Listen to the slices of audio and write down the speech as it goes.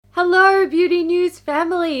Hello, Beauty News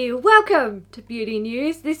family. Welcome to Beauty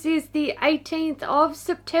News. This is the 18th of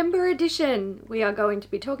September edition. We are going to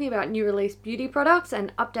be talking about new release beauty products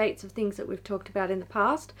and updates of things that we've talked about in the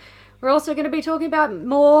past. We're also going to be talking about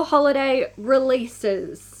more holiday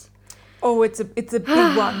releases. Oh, it's a big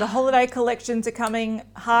one. The holiday collections are coming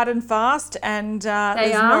hard and fast, and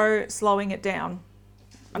there's no slowing it down,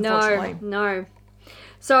 unfortunately. No.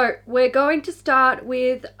 So we're going to start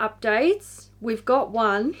with updates. We've got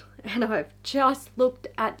one, and I've just looked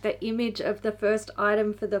at the image of the first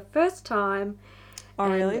item for the first time.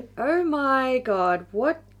 Oh, really? Oh my God,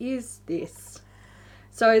 what is this?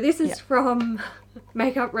 So this is from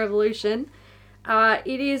Makeup Revolution.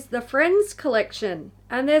 It is the Friends collection,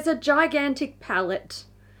 and there's a gigantic palette.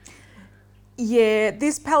 Yeah,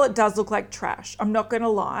 this palette does look like trash. I'm not going to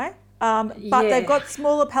lie. But they've got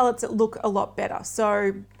smaller palettes that look a lot better.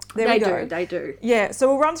 So there we go. They do. Yeah, so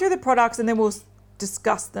we'll run through the products and then we'll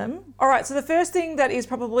discuss them. All right, so the first thing that is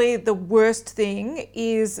probably the worst thing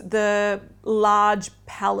is the large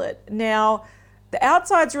palette. Now, the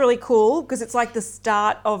outside's really cool because it's like the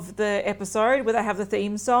start of the episode where they have the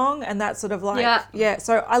theme song and that's sort of like,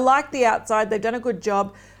 so I like the outside. They've done a good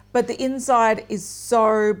job, but the inside is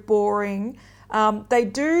so boring. They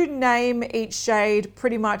do name each shade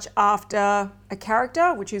pretty much after a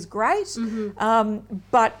character, which is great.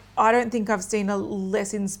 But I don't think I've seen a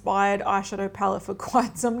less inspired eyeshadow palette for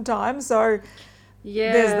quite some time. So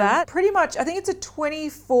there's that. Pretty much, I think it's a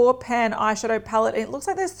 24 pan eyeshadow palette. And it looks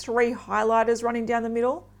like there's 3 highlighters running down the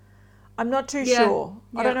middle. I'm not too sure.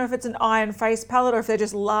 I don't know if it's an eye and face palette or if they're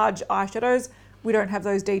just large eyeshadows. We don't have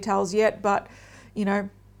those details yet, but you know,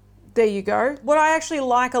 there you go. What I actually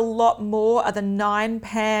like a lot more are the 9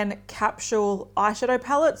 pan capsule eyeshadow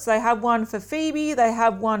palettes. They have one for Phoebe, they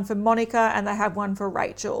have one for Monica, and they have one for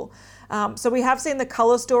Rachel. So we have seen the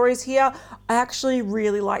color stories here. I actually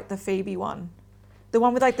really like the Phoebe one. The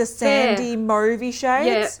one with like the sandy mauvey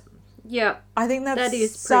shades. Yeah. I think that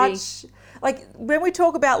is such pretty. Like when we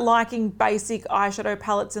talk about liking basic eyeshadow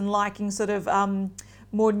palettes and liking sort of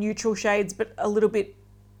more neutral shades but a little bit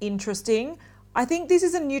interesting, I think this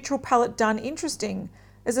is a neutral palette done interesting.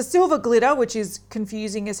 There's a silver glitter, which is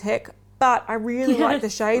confusing as heck, but I really like the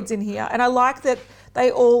shades in here. And I like that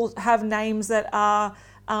they all have names that are,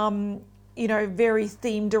 very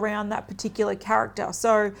themed around that particular character.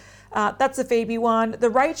 So that's the Phoebe one. The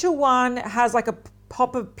Rachel one has like a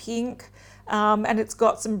pop of pink, and it's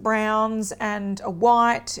got some browns and a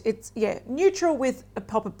white. It's, neutral with a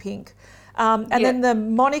pop of pink. Then the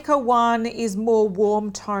Monica one is more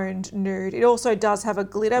warm toned nude. It also does have a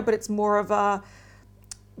glitter, but it's more of a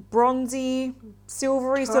bronzy,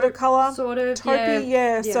 silvery sort of colour.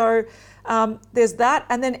 Taupey, So there's that.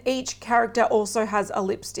 And then each character also has a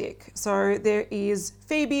lipstick. So there is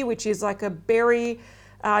Phoebe, which is like a berry.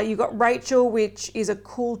 You've got Rachel, which is a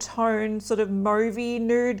cool tone, sort of mauvey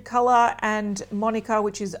nude colour. And Monica,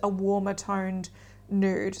 which is a warmer toned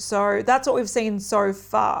nude. So that's what we've seen so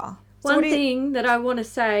far. One thing that I want to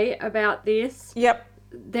say about this.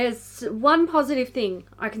 There's one positive thing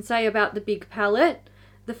I can say about the big palette.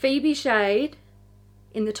 The Phoebe shade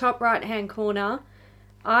in the top right-hand corner,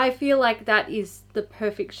 I feel like that is the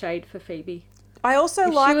perfect shade for Phoebe. I also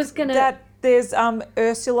like that there's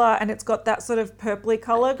Ursula and it's got that sort of purpley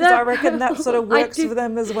colour because I reckon that sort of works for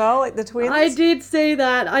them as well, like the twins. I did see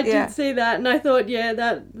that. And I thought,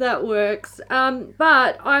 that works.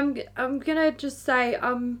 But I'm going to just say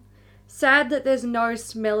sad that there's no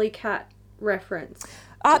Smelly Cat reference.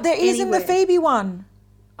 There is in the Phoebe one.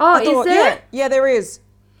 Oh, is there? Yeah, there is.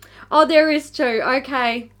 Oh, there is too.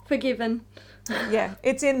 Okay, forgiven. Yeah,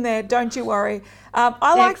 it's in there. Don't you worry.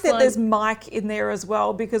 I like that there's Mike in there as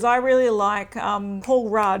well because I really like Paul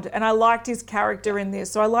Rudd and I liked his character in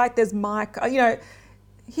this. So I like there's Mike.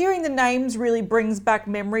 Hearing the names really brings back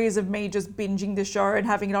memories of me just binging the show and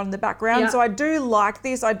having it on in the background. So I do like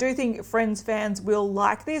this. I do think Friends fans will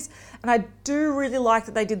like this. And I do really like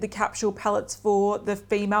that they did the capsule palettes for the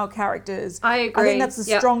female characters. I agree. I think that's the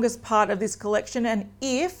strongest part of this collection. And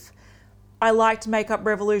if I liked Makeup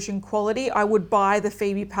Revolution quality, I would buy the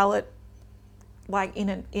Phoebe palette like in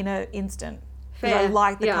an instant. Because I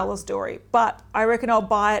like the colour story. But I reckon I'll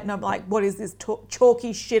buy it and I'm like, what is this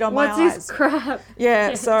chalky shit on my eyes? What's this crap?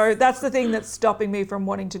 So that's the thing that's stopping me from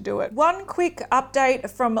wanting to do it. One quick update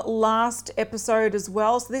from last episode as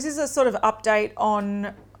well. So this is a sort of update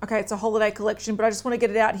on, it's a holiday collection, but I just want to get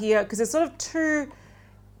it out here because there's sort of 2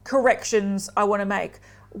 corrections I want to make.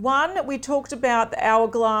 One, we talked about the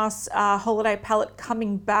Hourglass holiday palette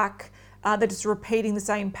coming back. They're just repeating the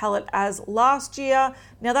same palette as last year.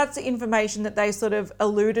 Now that's the information that they sort of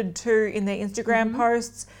alluded to in their Instagram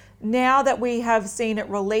posts. now that we have seen it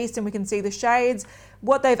released and we can see the shades,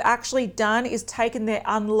 what they've actually done is taken their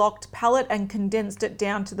unlocked palette and condensed it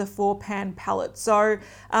down to the 4-pan palette. So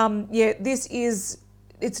yeah,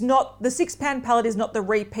 it's not, the 6-pan palette is not the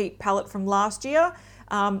repeat palette from last year.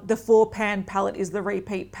 The 4-pan palette is the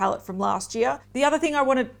repeat palette from last year. The other thing I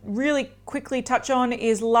want to really quickly touch on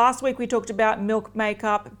is last week we talked about Milk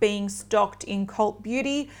Makeup being stocked in Cult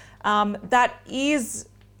Beauty. That is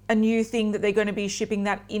a new thing that they're going to be shipping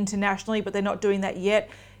that internationally, but they're not doing that yet.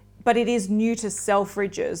 But it is new to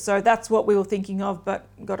Selfridges. So that's what we were thinking of, but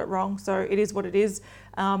got it wrong. So it is what it is.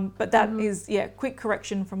 But that is, yeah, quick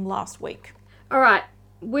correction from last week. All right,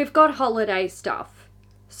 we've got holiday stuff.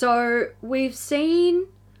 So we've seen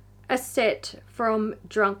a set from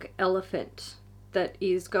Drunk Elephant that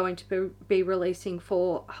is going to be releasing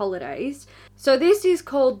for holidays. So this is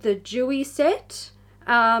called the Dewy set,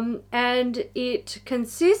 and it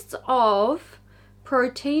consists of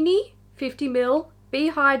Protini 50ml, B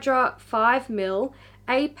Hydra 5ml,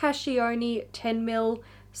 A Passione 10ml,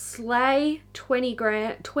 Slay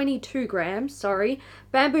 22 grams,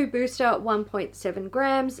 Bamboo Booster 1.7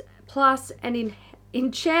 grams, plus an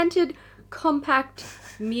Enchanted Compact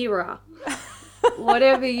Mirror.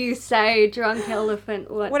 Whatever you say, Drunk Elephant,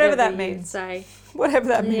 whatever that means. Say. Whatever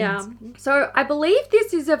that means. Yeah. So I believe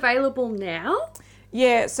this is available now.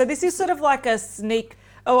 Yeah, so this is sort of like a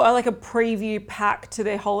like a preview pack to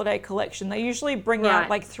their holiday collection. They usually bring out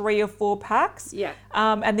like 3 or 4 packs. Yeah.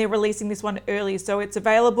 And they're releasing this one early. So it's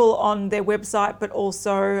available on their website, but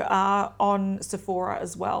also on Sephora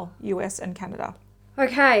as well, US and Canada.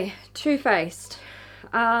 Okay, Too Faced.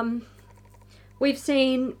 We've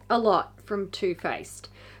seen a lot from Too Faced.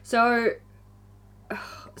 So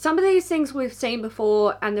some of these things we've seen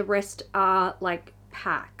before and the rest are like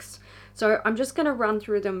packs. So I'm just going to run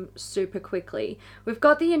through them super quickly. We've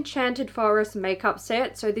got the Enchanted Forest makeup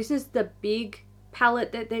set. So this is the big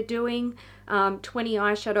palette that they're doing. 20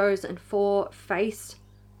 eyeshadows and 4 face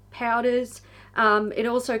powders. It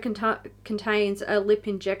also contains a lip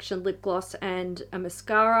injection lip gloss and a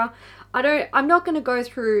mascara. I'm not going to go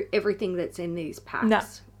through everything that's in these packs. No,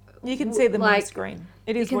 you can see them on the screen.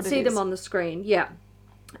 It is what it is. You can see them on the screen, yeah.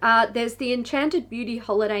 There's the Enchanted Beauty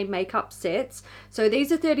Holiday Makeup Sets. So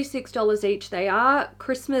these are $36 each. They are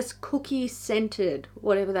Christmas cookie scented,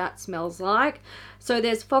 whatever that smells like. So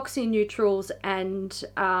there's Foxy Neutrals and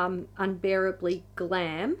Unbearably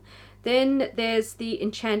Glam. Then there's the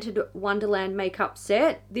Enchanted Wonderland Makeup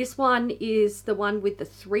Set. This one is the one with the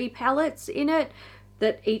 3 palettes in it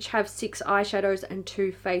that each have 6 eyeshadows and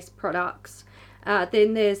 2 face products.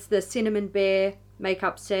 Then there's the Cinnamon Bear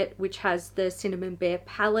Makeup Set, which has the Cinnamon Bear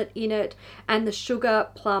palette in it, and the Sugar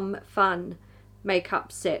Plum Fun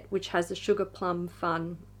Makeup Set, which has the Sugar Plum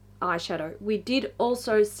Fun eyeshadow. We did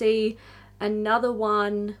also see another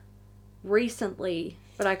one recently,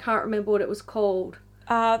 but I can't remember what it was called.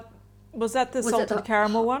 Was that the salted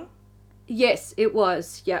caramel one? Yes, it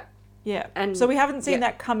was. Yeah. Yeah. And so we haven't seen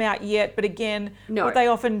that come out yet, but again, what they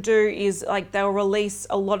often do is like they'll release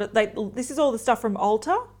a lot of this is all the stuff from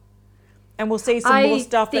Ulta, and we'll see some more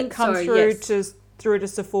stuff that comes through to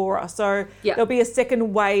Sephora. So there'll be a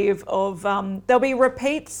second wave of there'll be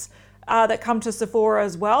repeats that come to Sephora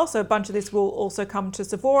as well. So a bunch of this will also come to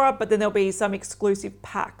Sephora, but then there'll be some exclusive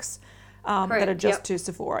packs. That are just to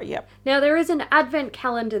Sephora, Now, there is an advent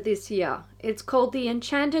calendar this year. It's called the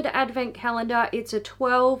Enchanted Advent Calendar. It's a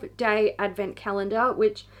 12-day advent calendar,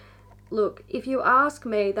 which, look, if you ask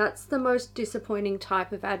me, that's the most disappointing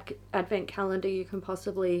type of advent calendar you can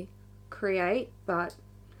possibly create, but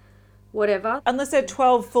whatever. Unless they're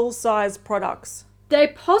 12 full-size products. They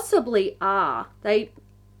possibly are. I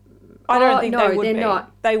don't think they would be. They're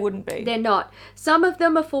not. They wouldn't be. They're not. Some of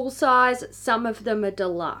them are full-size, some of them are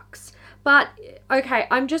deluxe. But, okay,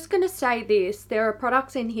 I'm just going to say this. There are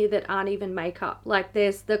products in here that aren't even makeup. Like,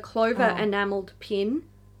 there's the Clover Enameled Pin.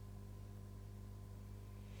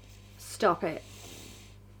 Stop it.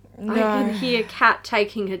 No. I can hear Kat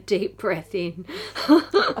taking a deep breath in.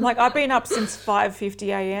 I'm like, I've been up since 5:50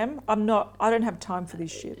 a.m. I don't have time for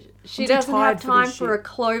this shit. She doesn't have time for a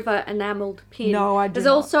Clover Enameled Pin. No, I do There's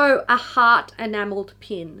not. also a Heart Enameled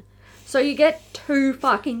Pin. So you get 2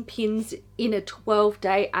 fucking pins in a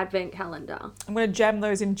 12-day advent calendar. I'm going to jam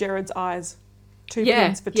those in Jared's eyes. 2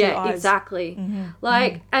 pins for 2 eyes. Yeah, exactly.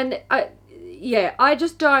 And I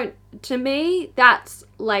just don't, to me, that's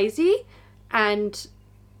lazy. And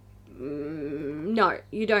no,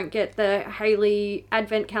 you don't get the Hailey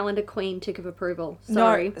Advent Calendar Queen tick of approval.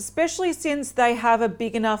 Sorry. No, especially since they have a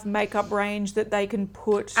big enough makeup range that they can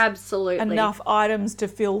put enough items to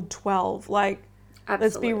fill 12. Like,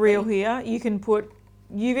 let's be real here. You can put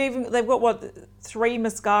they've got what, 3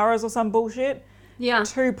 mascaras or some bullshit, Yeah.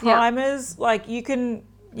 2 primers. Like you can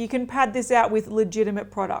pad this out with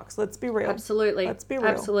legitimate products. Let's be real. Absolutely. Let's be real.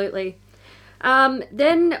 Absolutely. And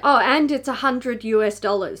it's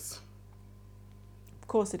 $100. Of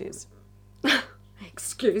course it is.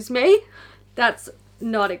 Excuse me? That's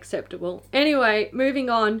not acceptable. Anyway, moving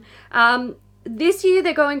on. This year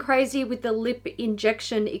they're going crazy with the Lip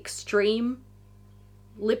Injection Extreme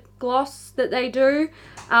lip gloss that they do.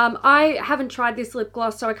 I haven't tried this lip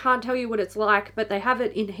gloss, so I can't tell you what it's like, but they have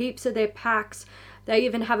it in heaps of their packs. They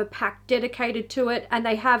even have a pack dedicated to it, and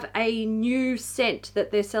they have a new scent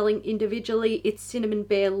that they're selling individually. It's Cinnamon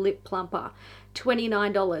Bear Lip Plumper,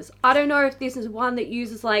 $29. I don't know if this is one that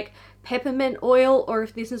uses like peppermint oil or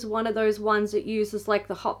if this is one of those ones that uses like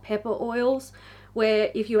the hot pepper oils,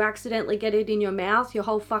 where if you accidentally get it in your mouth, your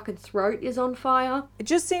whole fucking throat is on fire. It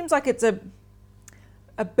just seems like it's a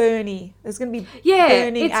burny. There's going to be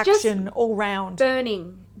burning it's action all round.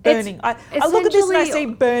 Burning. I look at this and I see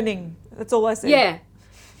burning. That's all I see. Yeah.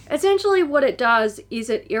 Essentially what it does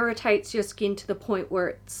is it irritates your skin to the point where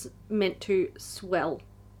it's meant to swell.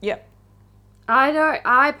 Yep.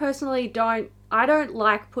 I personally don't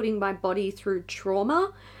like putting my body through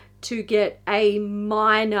trauma to get a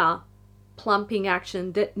minor plumping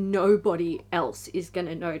action that nobody else is going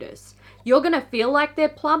to notice. You're going to feel like they're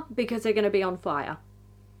plump because they're going to be on fire.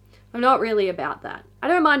 I'm not really about that. I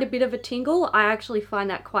don't mind a bit of a tingle. I actually find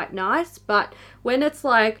that quite nice. But when it's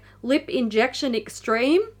like Lip Injection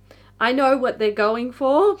Extreme, I know what they're going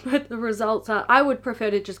for, but the results are, I would prefer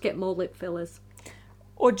to just get more lip fillers.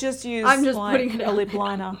 Or just use putting it a lip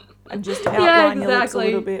liner and just outline your lips a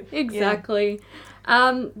little bit. Exactly. Yeah.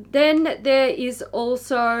 Then there is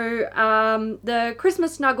also the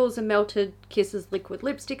Christmas Snuggles and Melted Kisses Liquid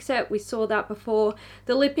Lipstick Set. We saw that before.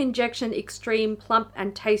 The Lip Injection Extreme Plump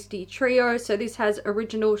and Tasty Trio. So this has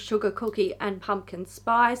original sugar cookie and pumpkin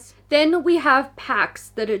spice. Then we have packs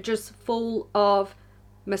that are just full of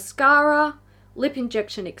mascara, Lip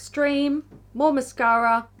Injection Extreme, more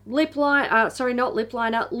mascara, liquid liner.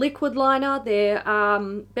 They're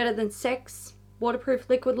Better Than Sex waterproof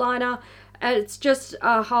liquid liner. And it's just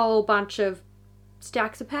a whole bunch of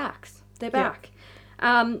stacks of packs. They're back.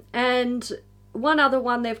 And one other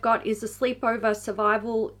one they've got is the Sleepover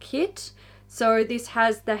Survival Kit. So this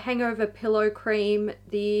has the Hangover Pillow Cream,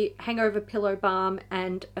 the Hangover Pillow Balm,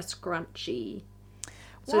 and a scrunchie.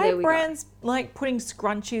 So why are brands like putting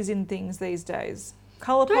scrunchies in things these days?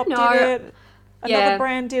 Colourpop did it. Another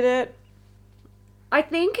brand did it. I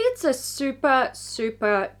think it's a super,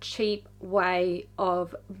 super cheap way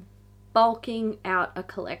of bulking out a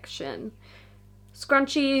collection.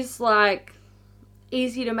 Scrunchies, like,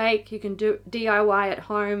 easy to make. You can do DIY at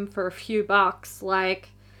home for a few bucks. Like,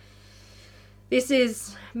 this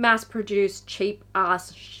is mass-produced,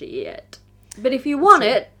 cheap-ass shit. But if you want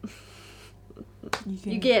it,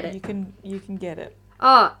 you get it. You can get it.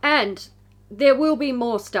 Oh, and there will be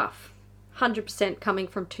more stuff. 100% coming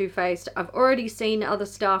from Too Faced. I've already seen other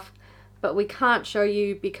stuff, but we can't show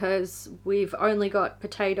you because we've only got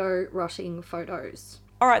potato rotting photos.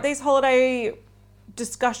 All right, these holiday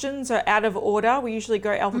discussions are out of order. We usually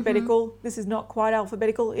go alphabetical. Mm-hmm. This is not quite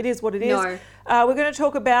alphabetical. It is what it is. No. We're going to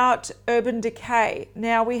talk about Urban Decay.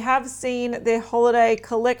 Now, we have seen their holiday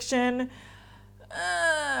collection.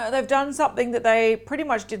 They've done something that they pretty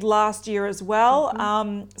much did last year as well.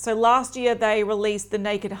 Mm-hmm. So last year they released the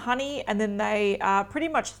Naked Honey, and then they pretty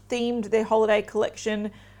much themed their holiday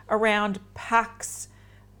collection around packs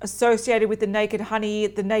associated with the Naked Honey,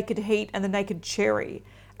 the Naked Heat, and the Naked Cherry.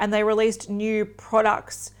 And they released new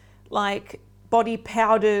products like body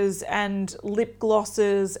powders and lip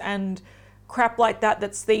glosses and crap like that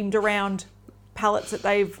that's themed around palettes that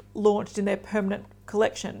they've launched in their permanent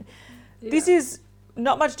collection. Yeah. This is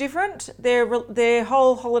not much different. Their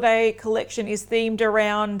whole holiday collection is themed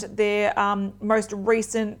around their most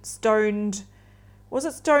recent Stone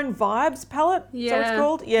Vibes palette? Yeah. Is that what it's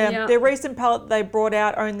called? Yeah. Their recent palette they brought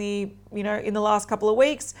out only, in the last couple of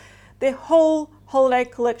weeks. Their whole holiday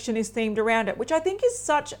collection is themed around it, which I think is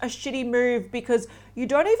such a shitty move because you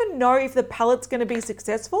don't even know if the palette's going to be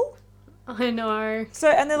successful. I know. So,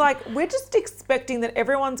 and they're like, we're just expecting that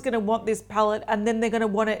everyone's going to want this palette and then they're going to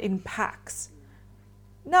want it in packs.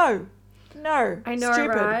 No. I know,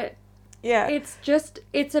 stupid. right? Yeah.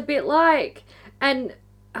 It's a bit like, and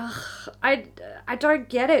I don't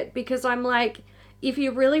get it because I'm like, if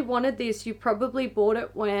you really wanted this, you probably bought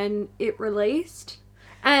it when it released.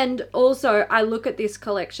 And also, I look at this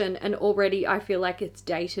collection and already I feel like it's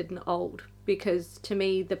dated and old because to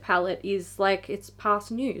me the palette is like it's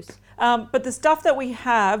past news. But the stuff that we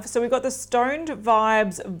have, so we've got the Stoned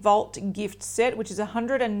Vibes Vault gift set, which is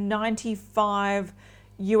 $195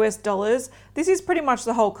 US. This is pretty much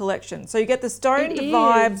the whole collection. So you get the Stoned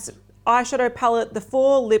Vibes eyeshadow palette, the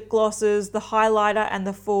 4 lip glosses, the highlighter, and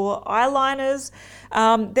the 4 eyeliners.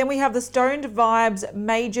 Then we have the Stoned Vibes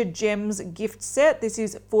Major Gems gift set. This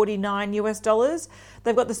is $49 US.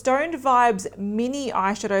 They've got the Stoned Vibes mini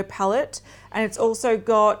eyeshadow palette, and it's also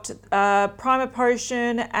got primer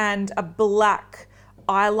potion and a black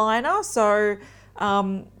eyeliner. So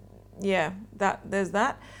yeah, there's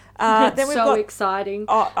that. Then we've got, exciting.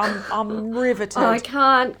 Oh, I'm riveted. I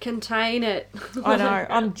can't contain it. I know.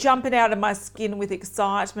 I'm jumping out of my skin with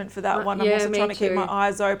excitement for that one. I'm also trying to keep my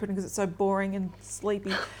eyes open because it's so boring and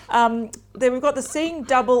sleepy. Then we've got the Seeing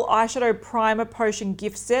Double Eyeshadow Primer Potion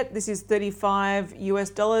gift set. This is $35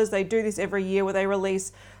 US. They do this every year where they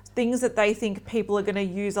release things that they think people are going to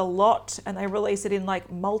use a lot, and they release it in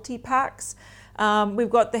like multi-packs. We've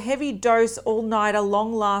got the Heavy Dose All-Nighter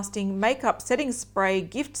Long-Lasting Makeup Setting Spray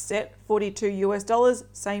gift set, $42 US,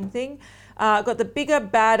 same thing. Got the Bigger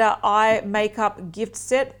Badder Eye Makeup gift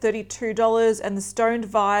set, $32, and the Stoned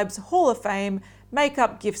Vibes Hall of Fame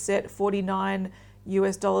Makeup gift set, $49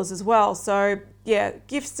 US as well. So yeah,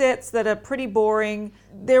 gift sets that are pretty boring.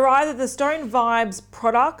 They're either the Stoned Vibes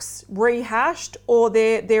products rehashed, or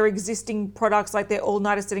they're existing products like their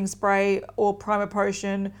All-Nighter Setting Spray or Primer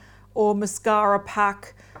Potion or mascara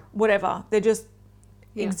pack, whatever. They're just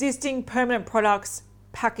existing permanent products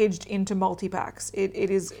packaged into multi-packs. It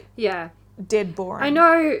is dead boring. I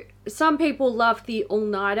know some people love the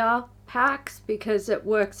all-nighter packs because it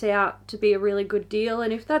works out to be a really good deal,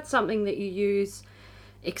 and if that's something that you use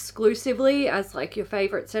exclusively as like your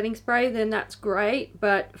favorite setting spray, then that's great.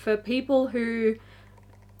 But for people who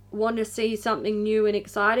want to see something new and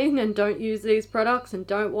exciting and don't use these products and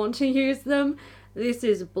don't want to use them, this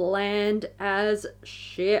is bland as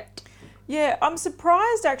shit. Yeah, I'm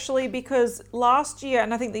surprised actually, because last year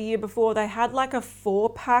and I think the year before they had like a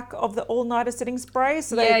 4-pack of the all-nighter setting spray.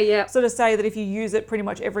 So they sort of say that if you use it pretty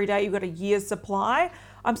much every day, you've got a year's supply.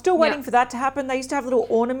 I'm still waiting for that to happen. They used to have little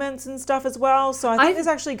ornaments and stuff as well. So I think there's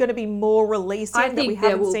actually going to be more releasing that we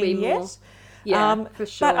haven't seen yet. Yeah, for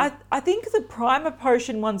sure. But I think the Primer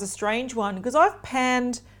Potion one's a strange one, because I've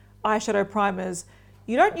panned eyeshadow primers.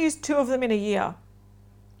 You don't use 2 of them in a year.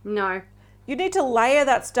 No. You need to layer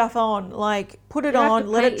that stuff on, like put it on,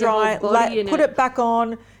 let it dry, put it back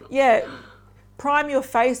on. Yeah, prime your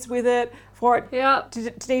face with it for it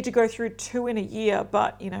to need to go through 2 in a year.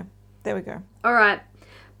 But, you know, there we go. All right.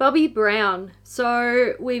 Bobbi Brown.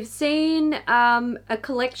 So we've seen a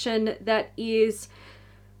collection that is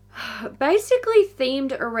basically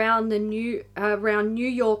themed around New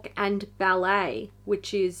York and ballet,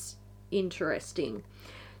 which is interesting.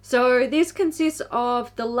 So this consists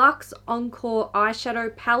of the Luxe Encore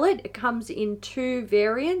eyeshadow palette. It comes in 2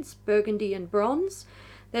 variants, burgundy and bronze.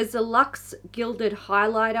 There's the Luxe Gilded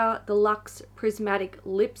Highlighter, the Luxe Prismatic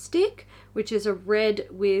Lipstick, which is a red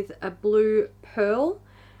with a blue pearl.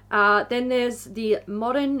 Then there's the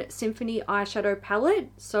Modern Symphony eyeshadow palette.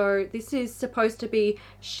 So this is supposed to be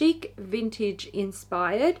chic vintage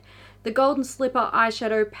inspired. The Golden Slipper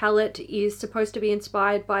eyeshadow palette is supposed to be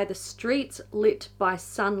inspired by the streets lit by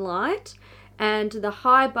sunlight. And the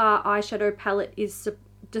High Bar eyeshadow palette is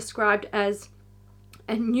described as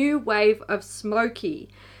a new wave of smoky.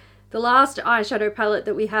 The last eyeshadow palette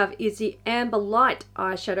that we have is the Amber Light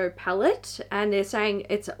eyeshadow palette, and they're saying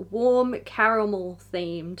it's warm caramel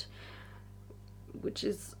themed, which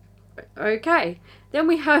is okay. Then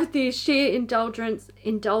we have the Sheer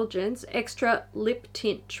Indulgence Extra Lip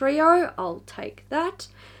Tint Trio. I'll take that.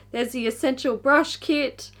 There's the Essential Brush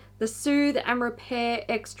Kit, the Soothe and Repair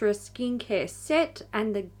Extra Skincare Set,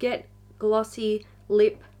 and the Get Glossy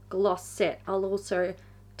Lip Gloss Set. I'll also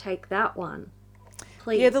take that one.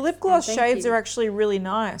 Please. Yeah, the lip gloss shades are actually really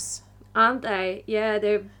nice. Aren't they? Yeah,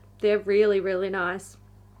 they're really, really nice.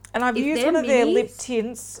 And I've used one of their lip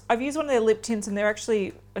tints. And they're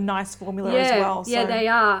actually a nice formula as well. Yeah, they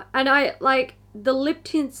are. And I like the lip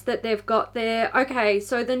tints that they've got there. Okay,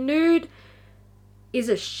 so the nude is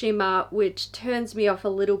a shimmer, which turns me off a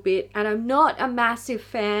little bit. And I'm not a massive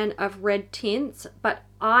fan of red tints, but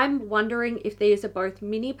I'm wondering if these are both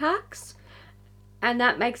mini packs. And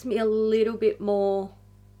that makes me a little bit more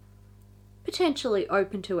potentially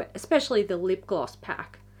open to it, especially the lip gloss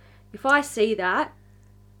pack. If I see that,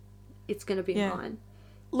 it's going to be mine.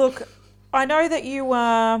 Look, I know that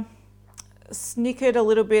you snickered a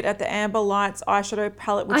little bit at the Amber Lights eyeshadow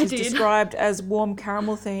palette, which is described as warm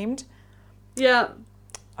caramel themed. Yeah.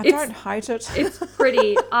 I don't hate it. It's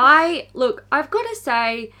pretty. I've got to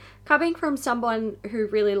say, coming from someone who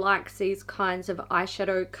really likes these kinds of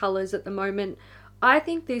eyeshadow colours at the moment, I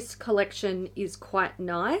think this collection is quite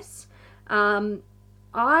nice.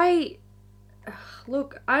 I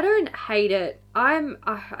don't hate it.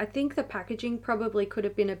 I think the packaging probably could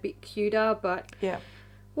have been a bit cuter, but yeah,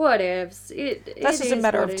 whatevs. That's just a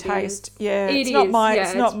matter of taste. Yeah, it's It not is, my yeah,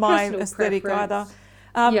 it's not it's my personal aesthetic preference.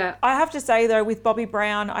 either. Yeah. I have to say though, with Bobbi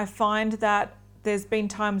Brown, I find that there's been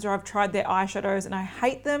times where I've tried their eyeshadows and I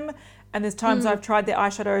hate them, and there's times I've tried their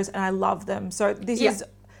eyeshadows and I love them. So this is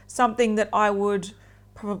something that I would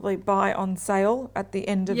probably buy on sale at the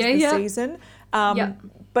end of the season.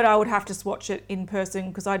 But I would have to swatch it in person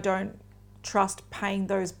because I don't trust paying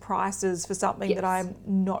those prices for something that I'm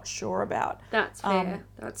not sure about. That's fair.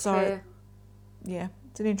 That's fair. Yeah,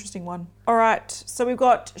 it's an interesting one. All right, so we've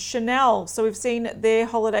got Chanel. So we've seen their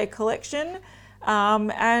holiday collection,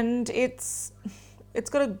 and it's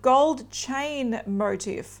got a gold chain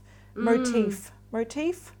motif. Motif.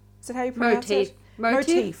 Is that how you pronounce it?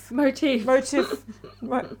 Motif. Motif. Motif.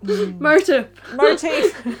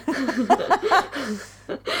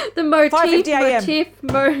 The motif. 5:50 AM.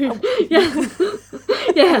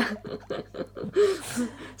 Yeah.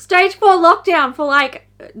 Stage 4 lockdown for like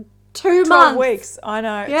 2 12 months. weeks. I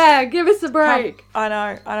know. Yeah, give us a break. I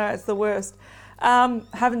know. It's the worst.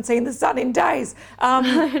 Haven't seen the sun in days.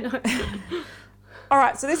 I know. All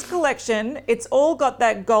right, so this collection, it's all got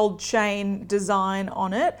that gold chain design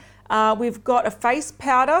on it. We've got a face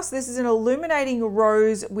powder. So this is an illuminating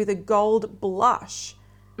rose with a gold blush.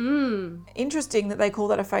 Interesting that they call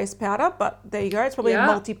that a face powder, but there you go. It's probably a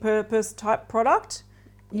multi-purpose type product.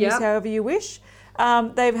 Use however you wish.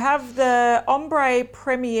 They have the Ombre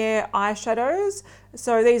Premiere eyeshadows.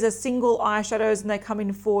 So these are single eyeshadows and they come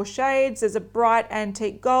in 4 shades. There's a bright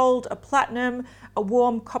antique gold, a platinum, a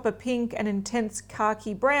warm copper pink, and intense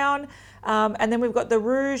khaki brown. And then we've got the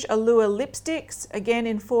Rouge Allure lipsticks, again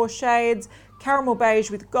in 4 shades, caramel beige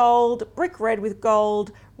with gold, brick red with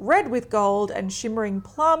gold, and shimmering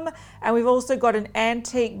plum. And we've also got an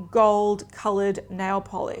antique gold coloured nail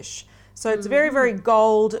polish. So it's very, very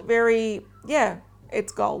gold,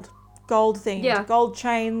 it's gold. Gold themed. Yeah. Gold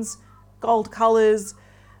chains, gold colours,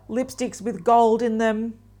 lipsticks with gold in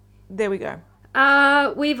them. There we go.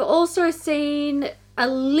 We've also seen a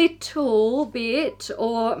little bit,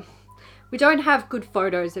 or we don't have good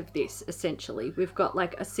photos of this, essentially. We've got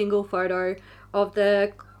like a single photo of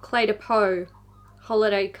the Clé de Peau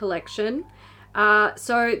holiday collection.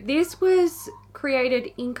 So this was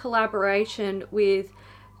created in collaboration with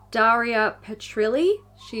Daria Petrilli.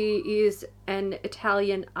 She is an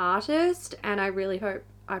Italian artist, and I really hope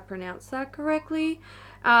I pronounced that correctly.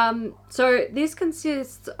 So this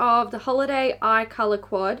consists of the Holiday Eye Color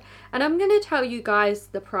Quad, and I'm going to tell you guys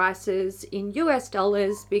the prices in US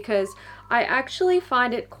dollars because I actually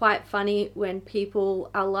find it quite funny when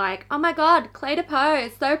people are like, oh my god, Clé de Peau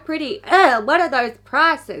is so pretty. What are those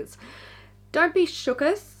prices? Don't be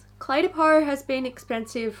shookus. Clé de Peau has been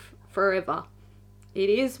expensive forever. It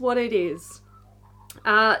is what it is.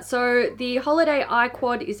 So the Holiday Eye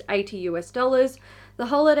Quad is $80 US. The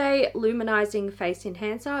Holiday Luminizing Face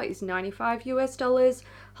Enhancer is $95 US.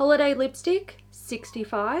 Holiday Lipstick,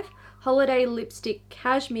 $65. Holiday Lipstick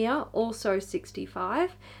Cashmere, also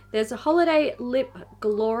 $65. There's a Holiday Lip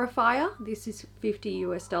Glorifier. This is $50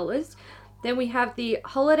 US. Then we have the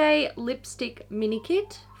Holiday Lipstick Mini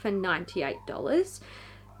Kit for $98.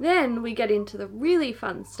 Then we get into the really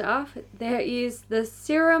fun stuff. There is the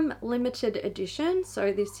Serum Limited Edition.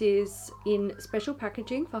 So this is in special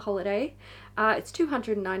packaging for holiday. It's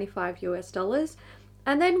 $295 US.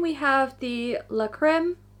 And then we have the La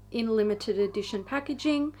Creme in limited edition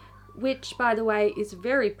packaging, which by the way is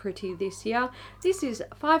very pretty this year. This is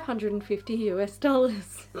 $550 US.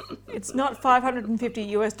 It's not $550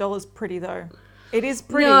 US pretty though. It is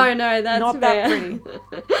pretty. No, that's not fair. that pretty.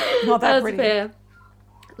 Not that that's pretty. Fair.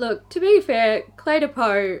 Look, to be fair, Clé de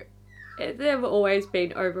Peau, they've always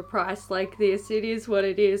been overpriced like this. It is what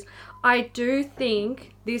it is. I do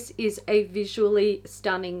think this is a visually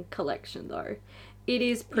stunning collection though. It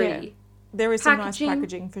is pretty. Yeah, there is some nice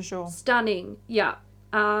packaging for sure. Stunning, yeah.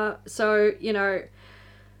 So, you know,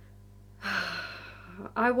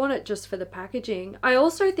 I want it just for the packaging. I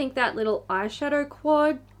also think that little eyeshadow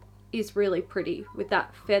quad is really pretty with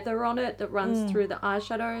that feather on it that runs through the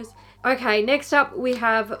eyeshadows. Okay, next up we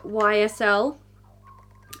have YSL.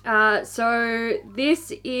 So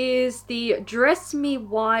this is the Dress Me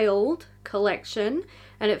Wild collection,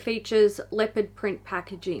 and it features leopard print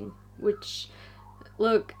packaging, which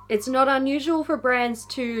Look, it's not unusual for brands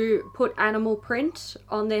to put animal print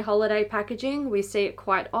on their holiday packaging. We see it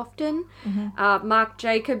quite often. Marc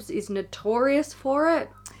Jacobs is notorious for it.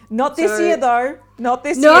 Not this year, though. Not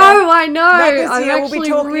this year. No, I know. Not this I'm year. We'll actually be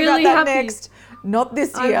talking really about that happy. next. Not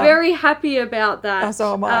this year. I'm very happy about that. Oh,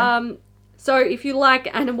 so am I. So if you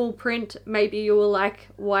like animal print, maybe you will like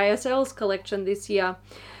YSL's collection this year.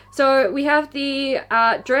 So we have the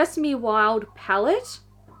Dress Me Wild palette.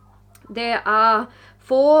 There are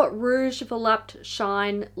 4 Rouge Volupte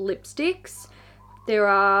Shine lipsticks. There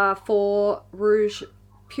are 4 Rouge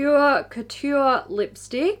Pure Couture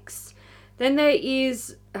lipsticks. Then there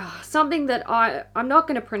is something that I'm not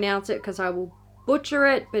going to pronounce it because I will butcher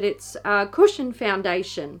it, but it's Cushion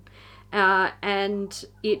Foundation. And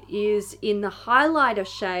it is in the highlighter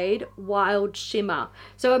shade Wild Shimmer.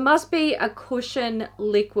 So it must be a cushion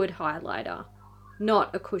liquid highlighter,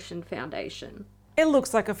 not a cushion foundation. It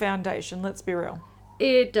looks like a foundation, let's be real.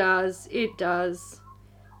 It does. It does.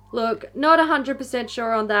 Look, not 100%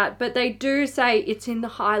 sure on that, but they do say it's in the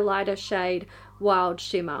highlighter shade Wild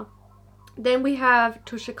Shimmer. Then we have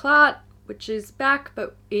Touche Éclat, which is back,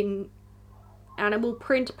 but in animal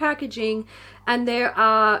print packaging. And there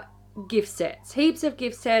are gift sets, heaps of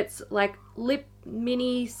gift sets, like lip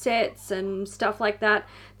mini sets and stuff like that.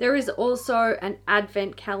 There is also an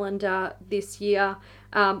advent calendar this year.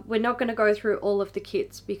 We're not going to go through all of the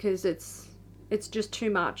kits because it's just too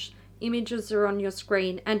much. Images are on your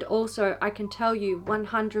screen, and also I can tell you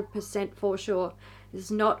 100% for sure is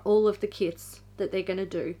not all of the kits that they're going to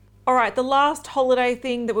do. All right, the last holiday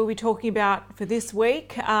thing that we'll be talking about for this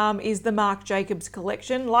week is the Marc Jacobs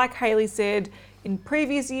collection. Like Hayley said, in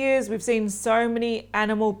previous years, we've seen so many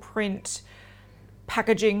animal print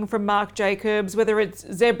packaging from Marc Jacobs, whether it's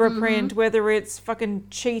zebra print, whether it's fucking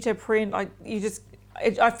cheetah print. I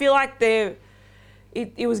feel like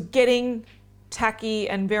it was getting tacky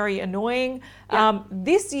and very annoying. Yeah.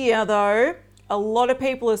 This year, though, a lot of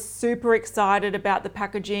people are super excited about the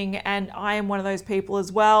packaging, and I am one of those people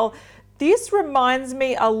as well. This reminds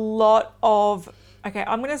me a lot of, I'm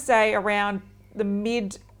going to say around the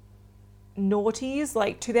mid noughties,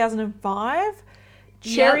 like 2005.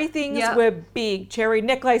 Cherry things were big. Cherry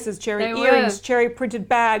necklaces, cherry earrings, cherry printed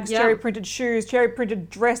bags, cherry printed shoes, cherry printed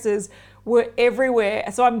dresses were everywhere.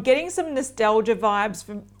 So I'm getting some nostalgia vibes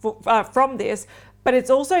from this, but it's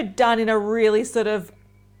also done in a really sort of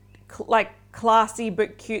like classy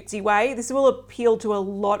but cutesy way. This will appeal to a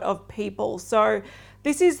lot of people. So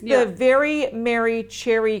this is the Very Merry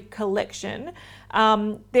Cherry collection.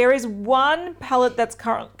 There is one palette that's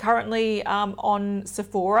currently on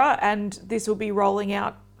Sephora, and this will be rolling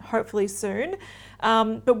out hopefully soon.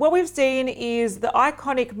 But what we've seen is the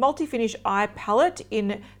iconic multi-finish eye palette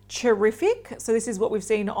in Cherrific. So this is what we've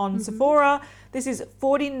seen on Sephora. This is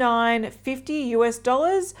 $49.50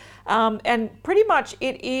 US. And pretty much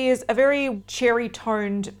it is a very cherry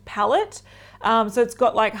toned palette. So it's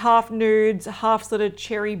got like half nudes, half sort of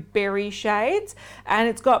cherry berry shades, and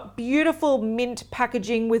it's got beautiful mint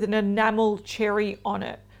packaging with an enamel cherry on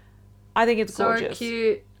it. I think it's gorgeous. So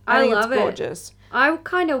cute. I think love it's gorgeous. I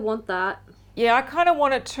kind of want that. Yeah, I kind of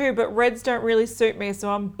want it too, but reds don't really suit me,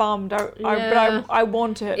 so I'm bummed. But I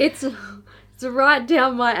want it. It's right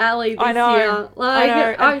down my alley this year.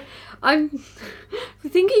 I know. I'm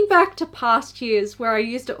thinking back to past years where I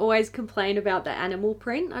used to always complain about the animal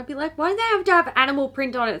print. I'd be like, why do they have to have animal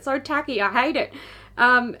print on it? It's so tacky. I hate it.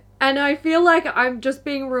 And I feel like I'm just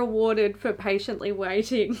being rewarded for patiently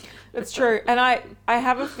waiting. It's true. And I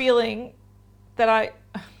have a feeling that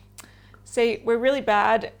see, we're really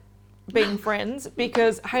bad being friends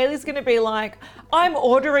because Hayley's going to be like, I'm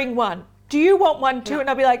ordering one. Do you want one too? And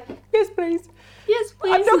I'll be like, yes, please. Yes,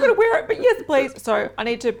 please. I'm not going to wear it, but yes, please. So I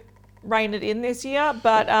need to rein it in this year.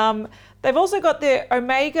 But they've also got the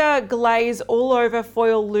Omega Glaze All Over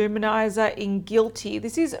Foil Luminizer in Guilty.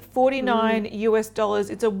 This is $49 US.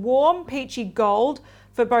 It's a warm peachy gold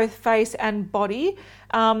for both face and body.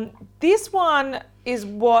 This one is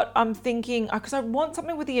what I'm thinking, because I want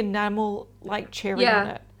something with the enamel like cherry on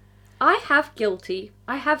it. I have Guilty.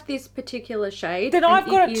 I have this particular shade. Then I've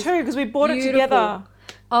got it too because we bought it together.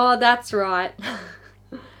 Oh, that's right.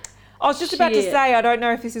 I was just about to say, I don't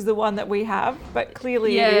know if this is the one that we have, but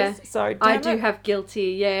clearly it is. So I do have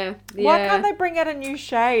Guilty, yeah. Why can't they bring out a new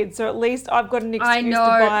shade? So at least I've got an excuse to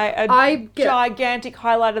buy a gigantic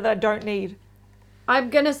highlighter that I don't need. I'm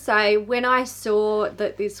going to say, when I saw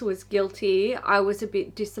that this was Guilty, I was a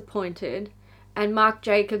bit disappointed. And Marc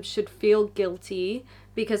Jacobs should feel guilty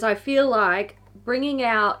because I feel like bringing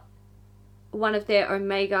out one of their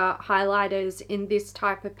Omega highlighters in this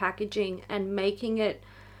type of packaging and making it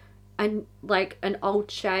like an old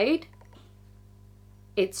shade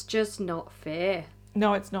It's just not fair.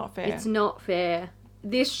 No, it's not fair. It's not fair.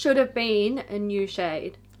 This should have been a new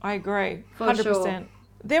shade. I agree. For 100%. sure.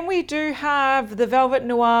 Then we do have the Velvet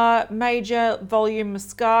Noir Major Volume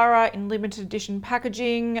Mascara in limited edition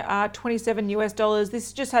packaging, $27 US.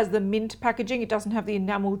 This just has the mint packaging. It doesn't have the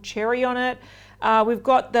enamel cherry on it. We've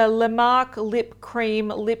got the Lamarque Lip Cream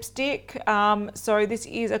Lipstick. So this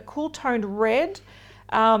is a cool toned red.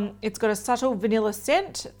 It's got a subtle vanilla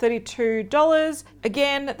scent, $32.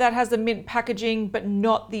 Again, that has the mint packaging, but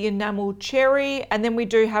not the enamel cherry. And then we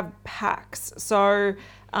do have packs. So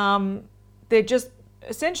they're just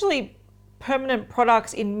essentially permanent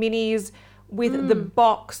products in minis with the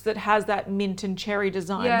box that has that mint and cherry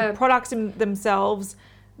design. Yeah. The products in themselves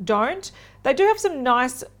don't. They do have some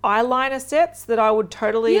nice eyeliner sets that I would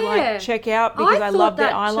totally check out because I love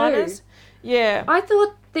their eyeliners. Too. Yeah. I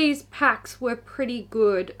thought these packs were pretty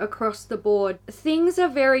good across the board. Things are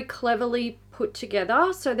very cleverly put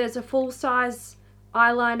together. So there's a full-size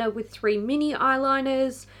eyeliner with 3 mini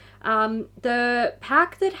eyeliners. The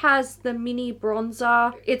pack that has the mini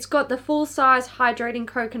bronzer, it's got the full-size hydrating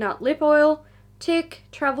coconut lip oil, tick,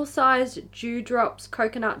 travel-size Dewdrops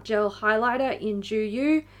coconut gel highlighter in Dew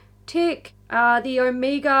U, tick, the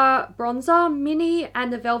Omega bronzer mini,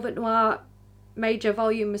 and the Velvet Noir Major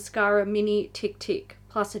Volume Mascara mini tick,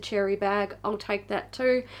 plus a cherry bag. I'll take that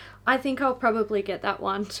too. I think I'll probably get that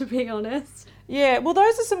one, to be honest. Yeah, well,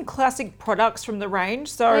 those are some classic products from the range.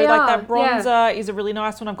 So, They like are, that bronzer is a really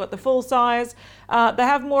nice one. I've got the full size. They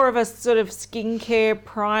have more of a sort of skincare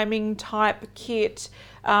priming type kit,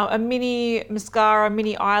 a mini mascara,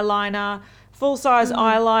 mini eyeliner, full size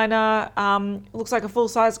eyeliner, looks like a full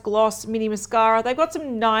size gloss, mini mascara. They've got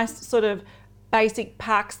some nice sort of basic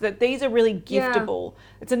packs that these are really giftable.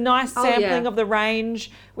 It's a nice sampling of the range.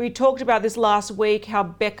 We talked about this last week, how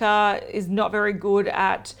Becca is not very good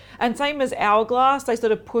at, and same as Hourglass, they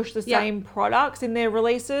sort of push the same products in their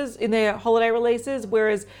releases, in their holiday releases,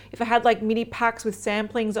 whereas if I had like mini packs with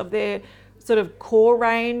samplings of their sort of core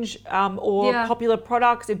range or popular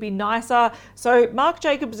products, it'd be nicer. So Marc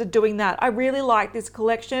Jacobs are doing that. I really like this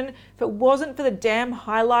collection. If it wasn't for the damn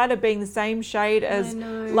highlighter being the same shade as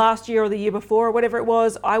last year or the year before or whatever it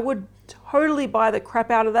was, I would totally buy the crap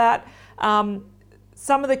out of that.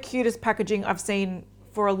 Some of the cutest packaging I've seen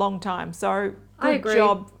for a long time. So good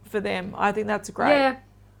job for them. I think that's great. Yeah,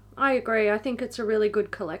 I agree. I think it's a really good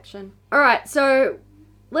collection. All right, so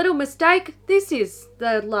little mistake. This is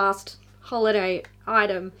the last holiday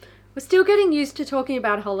item. We're still getting used to talking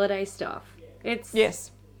about holiday stuff. It's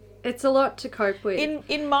a lot to cope with.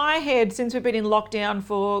 In my head, since we've been in lockdown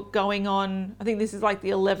for going on, I think this is like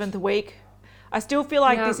the 11th week, I still feel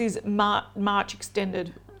like this is March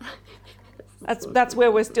extended. That's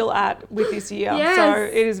where we're still at with this year. Yes. So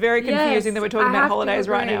it is very confusing that we're talking about holidays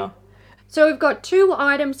right now. So we've got 2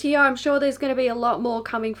 items here. I'm sure there's going to be a lot more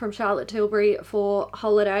coming from Charlotte Tilbury for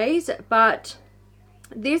holidays, but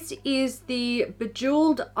this is the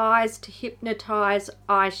Bejeweled Eyes to Hypnotize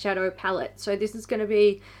eyeshadow palette. So this is going to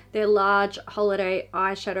be their large holiday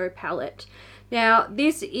eyeshadow palette. Now,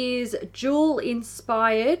 this is jewel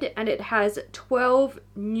inspired and it has 12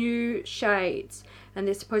 new shades. And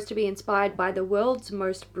they're supposed to be inspired by the world's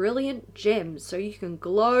most brilliant gems. So you can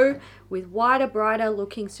glow with whiter, brighter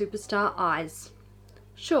looking superstar eyes.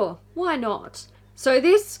 Sure, why not? So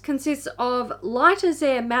this consists of Light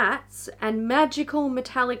Azure mattes and magical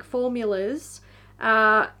metallic formulas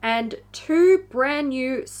and 2 brand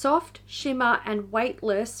new soft shimmer and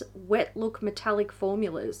weightless wet look metallic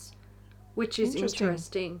formulas, which is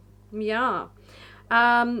interesting. Yeah.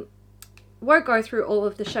 Won't go through all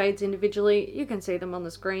of the shades individually. You can see them on the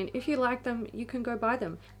screen. If you like them, you can go buy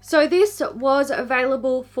them. So this was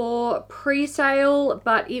available for pre-sale,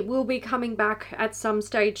 but it will be coming back at some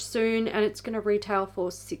stage soon, and it's going to retail for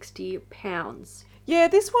 £60. Yeah,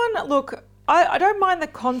 this one, look, I don't mind the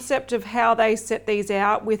concept of how they set these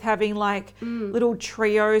out with having like little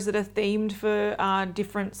trios that are themed for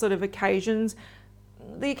different sort of occasions.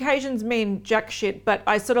 The occasions mean jack shit, but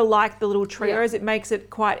I sort of like the little trios. It makes it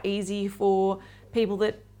quite easy for people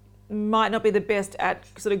that might not be the best at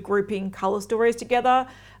sort of grouping colour stories together.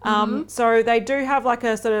 So they do have like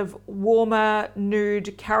a sort of warmer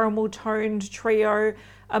nude caramel toned trio,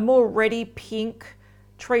 a more reddy pink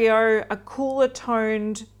trio, a cooler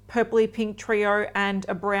toned purpley pink trio, and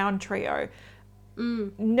a brown trio.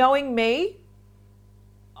 Knowing me,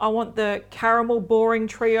 I want the caramel boring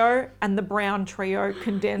trio and the brown trio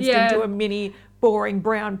condensed into a mini boring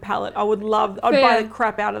brown palette. I'd buy the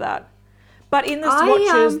crap out of that. But in the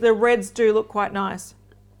swatches, the reds do look quite nice.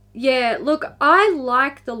 Yeah, look, I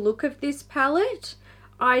like the look of this palette.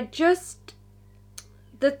 The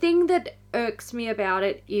thing that irks me about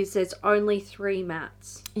it is there's only 3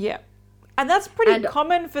 mattes. Yeah. And that's pretty And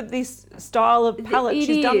common for this style of palette. It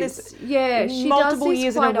She's done is. this Yeah, she multiple does this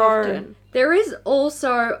years in a quite row. often. There is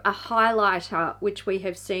also a highlighter which we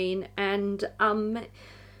have seen, and am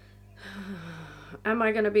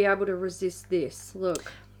I going to be able to resist this?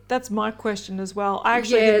 Look. That's my question as well. I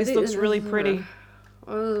actually think this looks really pretty.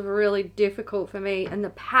 It was really difficult for me, and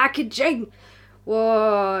the packaging,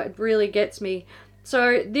 whoa, it really gets me.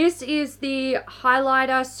 So this is the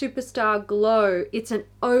Highlighter Superstar Glow. It's an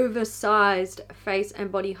oversized face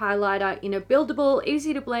and body highlighter in a buildable,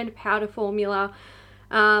 easy to blend powder formula.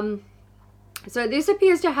 So this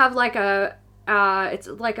appears to have like a, it's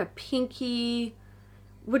like a pinky,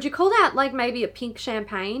 would you call that like maybe a pink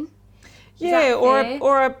champagne? Yeah,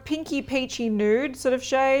 or a pinky peachy nude sort of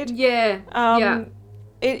shade. Yeah,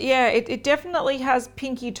 yeah. It definitely has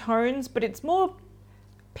pinky tones, but it's more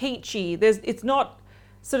peachy. It's not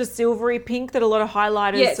sort of silvery pink that a lot of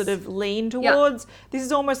highlighters sort of lean towards. This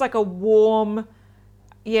is almost like a warm,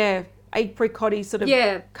 apricot-y sort of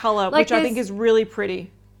colour, like which I think is really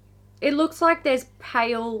pretty. It looks like there's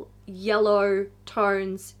pale yellow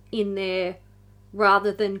tones in there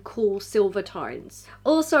rather than cool silver tones.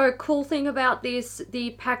 Also, a cool thing about this,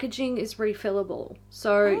 the packaging is refillable.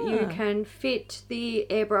 So you can fit the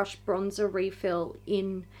airbrush bronzer refill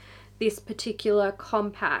in this particular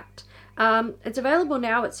compact. It's available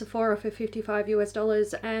now at Sephora for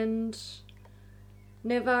 $55 and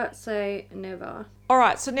never say never. All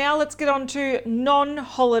right, so now let's get on to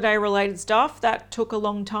non-holiday related stuff. That took a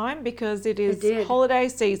long time because it is holiday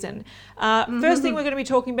season. First thing we're going to be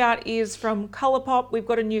talking about is from Colourpop. We've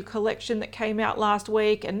got a new collection that came out last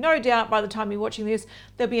week, and no doubt by the time you're watching this,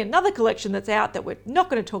 there'll be another collection that's out that we're not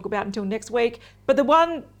going to talk about until next week. But the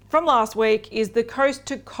one from last week is the Coast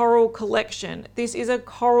to Coral collection. This is a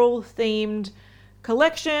coral themed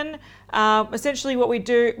collection. Essentially what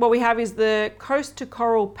we have is the Coast to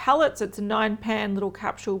Coral palettes. It's a 9-pan little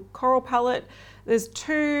capsule coral palette. There's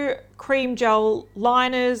 2 cream gel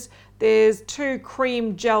liners. There's 2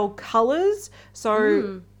 cream gel colors.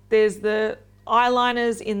 So there's the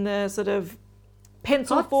eyeliners in the sort of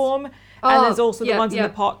pencil form, and there's also the ones in the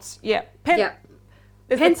pots. Yeah. There's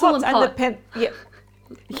pencil the pots and pot.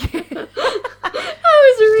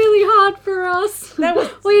 That was really hard for us.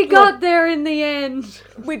 We got there in the end.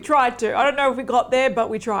 We tried to. I don't know if we got there, but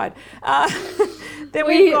we tried. Then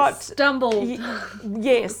we've got stumbled.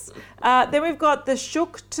 Yes. Then we've got the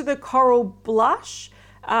Shook to the Coral blush,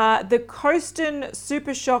 the Coastin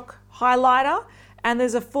Super Shock highlighter, and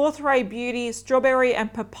there's a Fourth Ray Beauty strawberry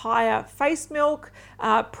and papaya face milk.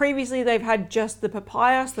 Previously they've had just the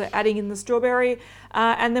papaya, so they're adding in the strawberry.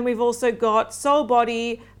 And then we've also got Soul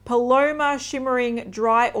Body Paloma Shimmering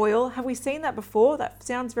Dry Oil. Have we seen that before? That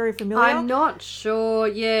sounds very familiar. I'm not sure.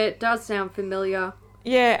 Yeah, it does sound familiar.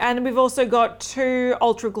 Yeah, and we've also got 2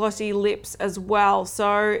 ultra glossy lips as well.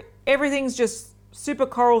 So everything's just super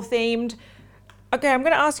coral themed. Okay, I'm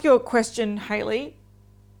going to ask you a question, Hayley.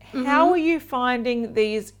 How are you finding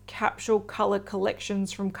these capsule colour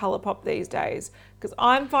collections from Colourpop these days? Because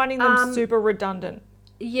I'm finding them super redundant.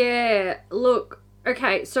 Yeah, look,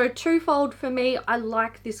 okay, so twofold for me. I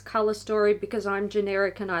like this colour story because I'm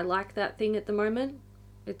generic and I like that thing at the moment.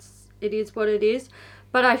 It is what it is.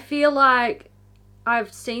 But I feel like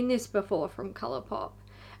I've seen this before from Colourpop.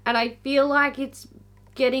 And I feel like it's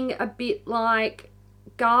getting a bit like,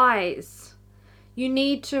 guys, you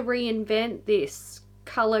need to reinvent this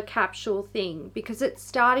color capsule thing, because it's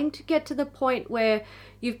starting to get to the point where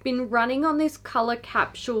you've been running on this color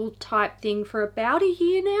capsule type thing for about a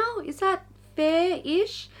year now. Is that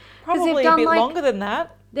fair-ish? Probably a bit longer than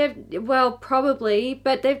that. Probably,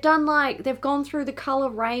 but they've gone through the color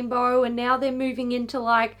rainbow, and now they're moving into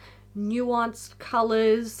like nuanced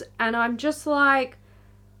colors, and I'm just like,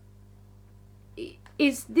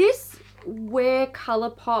 is this where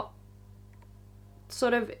Colourpop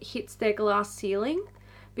sort of hits their glass ceiling?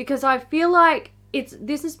 Because I feel like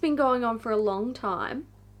this has been going on for a long time,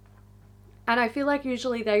 and I feel like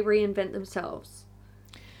usually they reinvent themselves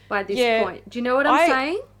by this point. Do you know what I'm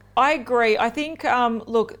saying? I agree. I think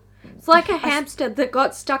look, it's like a hamster that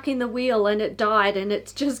got stuck in the wheel and it died, and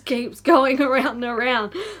it just keeps going around and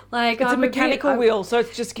around. Like, it's a mechanical wheel, so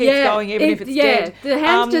it just keeps going even if it's dead. The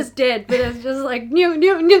hamster's dead, but it's just like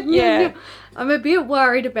new. I'm a bit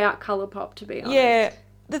worried about Colourpop, to be honest. Yeah.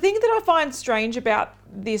 The thing that I find strange about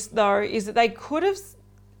this, though, is that they could have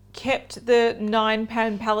kept the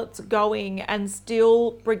 9-pan palettes going and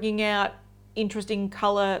still bringing out interesting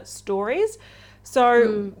colour stories.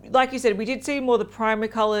 So, like you said, we did see more of the primary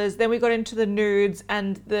colours, then we got into the nudes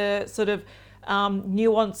and the sort of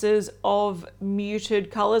nuances of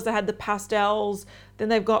muted colours. They had the pastels, then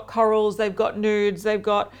they've got corals, they've got nudes, they've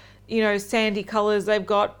got, sandy colours, they've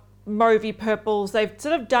got mauvey purples. They've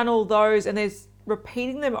sort of done all those and they're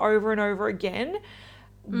repeating them over and over again.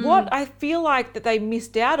 What I feel like that they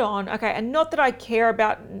missed out on, okay, and not that I care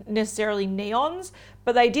about necessarily neons,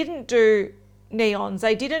 but they didn't do neons.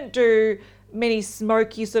 They didn't do many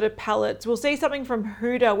smoky sort of palettes. We'll see something from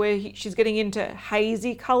Huda where she's getting into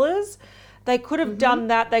hazy colours. They could have done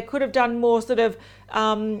that. They could have done more sort of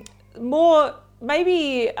more,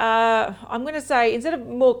 maybe I'm going to say, instead of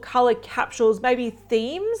more colour capsules, maybe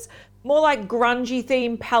themes, more like grungy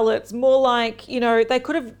theme palettes, more like, they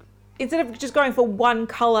could have, instead of just going for one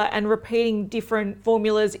colour and repeating different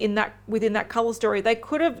formulas within that colour story, they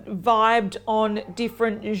could have vibed on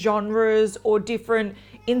different genres or different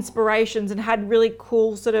inspirations and had really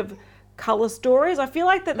cool sort of colour stories. I feel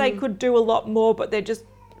like that they could do a lot more, but they're just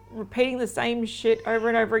repeating the same shit over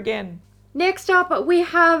and over again. Next up, we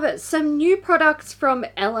have some new products from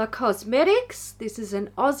Ella Cosmetics. This is an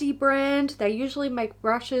Aussie brand. They usually make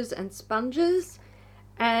brushes and sponges.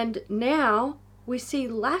 And now we see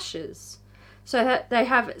lashes. So they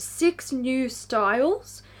have 6 new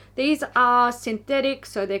styles. These are synthetic,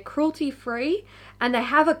 so they're cruelty-free. And they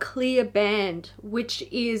have a clear band, which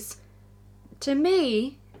is, to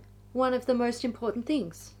me, one of the most important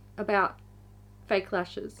things about fake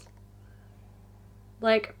lashes.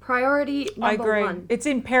 Like, priority number 1. It's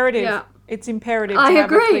imperative. Yeah. It's imperative to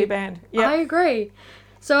have a clear band. Yeah, I agree.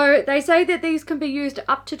 So they say that these can be used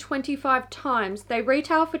up to 25 times. They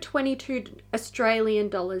retail for 22 Australian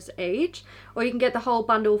dollars each, or you can get the whole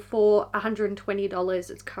bundle for $120.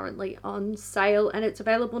 It's currently on sale and it's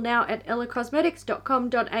available now at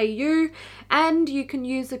ellacosmetics.com.au, and you can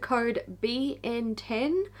use the code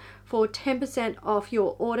BN10 for 10% off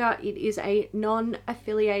your order. It is a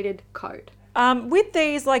non-affiliated code. With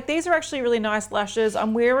these, these are actually really nice lashes.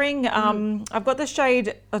 I'm wearing, I've got the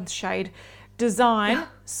shade Design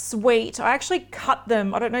Sweet. I actually cut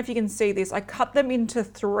them. I don't know if you can see this. I cut them into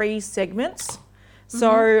 3 segments.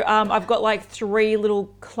 So I've got 3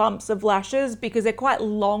 little clumps of lashes because they're quite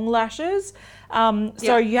long lashes.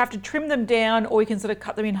 So you have to trim them down, or you can sort of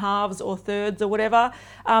cut them in halves or thirds or whatever.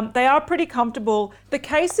 They are pretty comfortable. The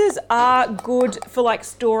cases are good for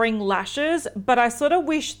storing lashes, but I sort of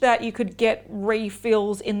wish that you could get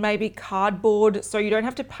refills in maybe cardboard so you don't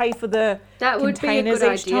have to pay for the containers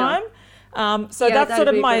each time. So that's sort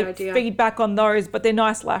of my feedback on those, but they're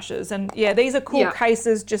nice lashes. And these are cool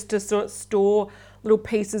cases just to sort of store little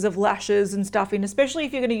pieces of lashes and stuff in, especially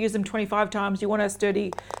if you're going to use them 25 times. You want a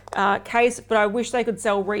sturdy case, but I wish they could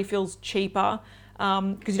sell refills cheaper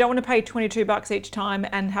because you don't want to pay $22 each time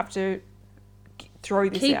and have to throw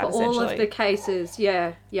this out, essentially. Keep all of the cases,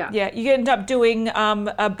 Yeah, you end up doing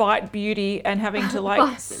a Bite Beauty and having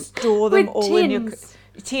to store them all in your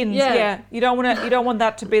tins. You don't want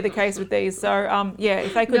that to be the case with these. So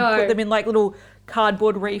if they could put them in little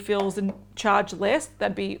cardboard refills and charge less,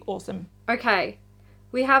 that'd be awesome. Okay,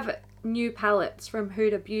 we have new palettes from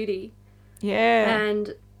Huda Beauty.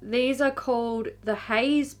 And these are called the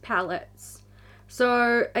Haze palettes.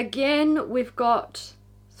 So again, we've got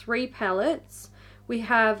 3 palettes. We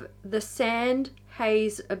have the Sand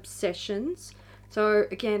Haze Obsessions. So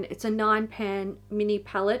again, it's a 9-pan mini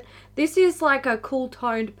palette. This is like a cool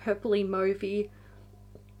toned purpley mauvey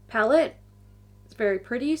palette. It's very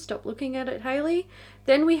pretty. Stop looking at it, Hayley.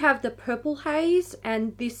 Then we have the Purple Haze,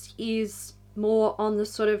 and this is more on the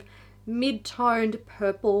sort of mid-toned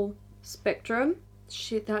purple spectrum.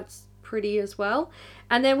 Shit, that's pretty as well.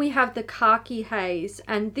 And then we have the Khaki Haze,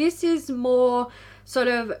 and this is more sort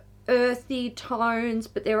of earthy tones,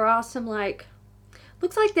 but there are some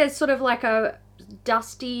looks like there's sort of a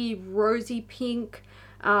dusty rosy pink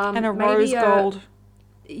and a rose gold.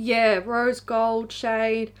 Rose gold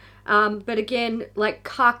shade. But again,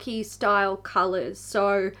 khaki style colors,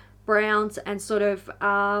 so browns and sort of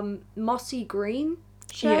mossy green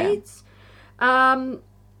shades.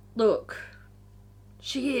 Look,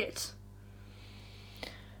 shit.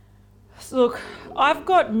 Look, I've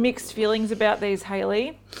got mixed feelings about these,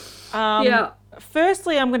 Hayley.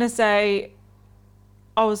 Firstly, I'm going to say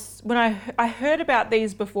when I heard about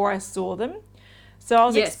these before I saw them, so I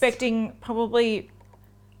was expecting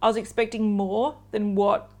more than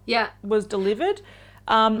what was delivered.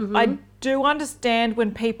 I do understand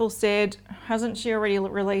when people said, hasn't she already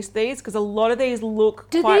released these? Because a lot of these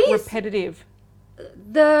look quite repetitive.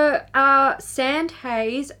 The Sand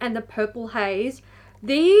Haze and the Purple Haze,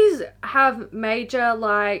 these have major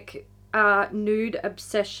nude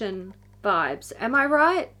obsession vibes. Am I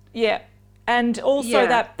right? Yeah. And also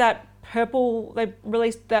that purple, they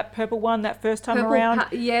released that purple one that first time Purple around.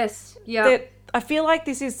 Yes, yeah. I feel like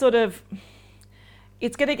this is sort of,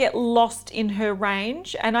 it's going to get lost in her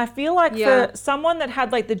range. And I feel like for someone that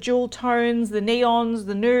had like the jewel tones, the neons,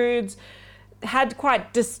 the nudes, had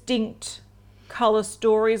quite distinct color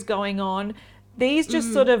stories going on, these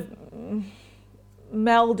just sort of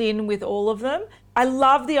meld in with all of them. I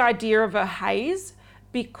love the idea of a haze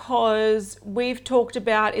because we've talked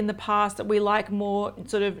about in the past that we like more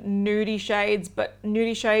sort of nudie shades, but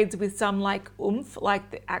nudie shades with some like oomph,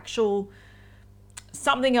 like the actual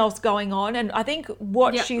something else going on. And I think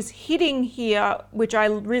what she's hitting here, which I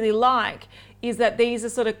really like, is that these are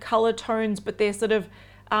sort of color tones, but they're sort of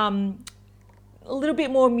a little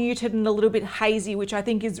bit more muted and a little bit hazy, which I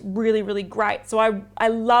think is really, really great. So I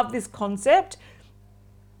love this concept.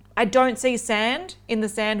 I don't see sand in the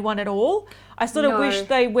sand one at all. I sort of wish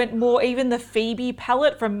they went more, even the Phoebe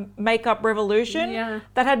palette from Makeup Revolution,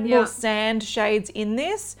 that had more sand shades in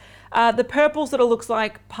this. The purple sort of looks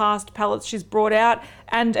like past palettes she's brought out.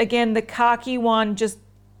 And again, the khaki one just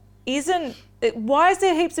isn't, why is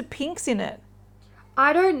there heaps of pinks in it?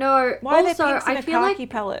 I don't know. Why are also, there pinks in a feel khaki like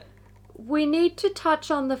palette? we need to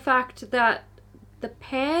touch on the fact that the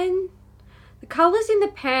colours in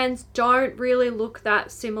the pans don't really look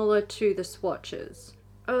that similar to the swatches.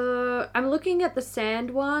 I'm looking at the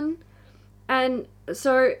sand one, and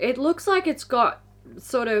so it looks like it's got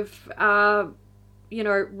sort of,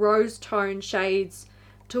 rose tone shades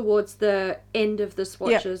towards the end of the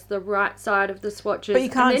swatches, the right side of the swatches. But you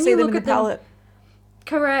can't see them in the palette.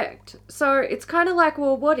 Correct. So it's kind of like,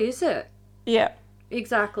 well, what is it? Yeah.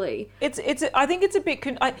 Exactly. I think it's a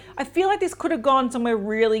bit, I feel like this could have gone somewhere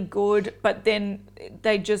really good, but then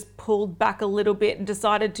they just pulled back a little bit and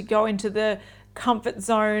decided to go into the comfort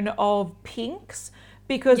zone of pinks,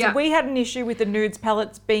 because we had an issue with the nudes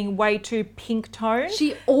palettes being way too pink toned.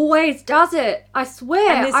 She always does it. I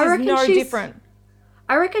swear. And this is no different.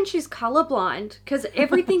 I reckon she's colorblind because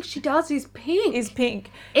everything she does is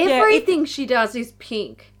pink. Everything she does is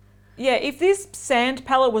pink. Yeah, if this sand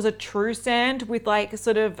palette was a true sand with like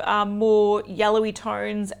sort of more yellowy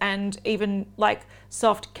tones and even like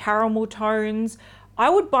soft caramel tones, I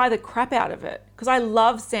would buy the crap out of it because I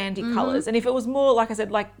love sandy colors. And if it was more, like I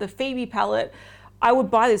said, like the Phoebe palette, I would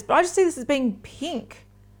buy this. But I just see this as being pink.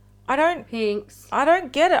 I don't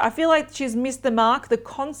get it. I feel like she's missed the mark. The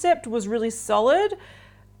concept was really solid,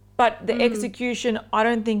 but the execution I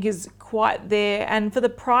don't think is quite there. And for the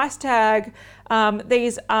price tag,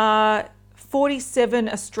 these are 47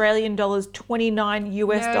 Australian dollars, 29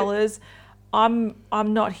 US dollars. I'm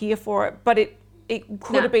not here for it, but it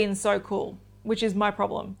could have been so cool, which is my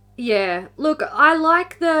problem. Yeah, look, I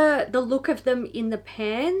like the look of them in the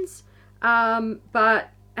pans, and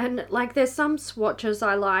like there's some swatches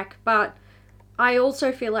I like, but I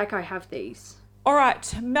also feel like I have these. All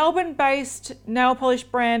right, Melbourne-based nail polish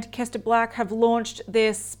brand Kester Black have launched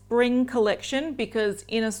their spring collection because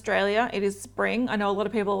in Australia it is spring. I know a lot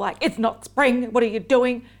of people are like, it's not spring, what are you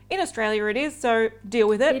doing? In Australia it is, so deal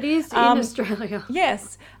with it. It is in Australia.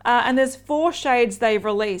 Yes, and there's 4 shades they've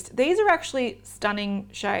released. These are actually stunning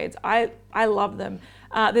shades. I love them.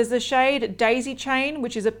 There's the shade Daisy Chain,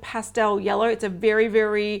 which is a pastel yellow. It's a very,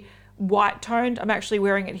 very white toned. I'm actually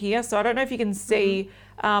wearing it here, so I don't know if you can see.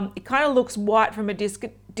 It kind of looks white from a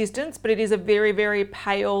distance, but it is a very, very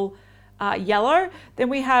pale yellow. Then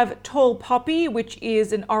we have Tall Poppy, which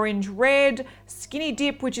is an orange red. Skinny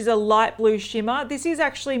Dip, which is a light blue shimmer. This is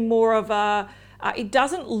actually more of a, it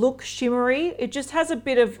doesn't look shimmery. It just has a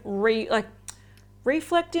bit of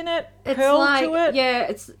reflect in it, pearl to it. Yeah,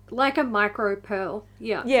 it's like a micro pearl.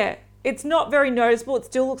 Yeah. Yeah. It's not very noticeable. It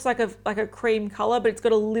still looks like a cream color, but it's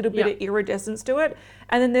got a little bit of iridescence to it.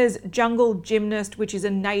 And then there's Jungle Gymnast, which is a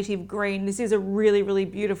native green. This is a really, really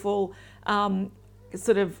beautiful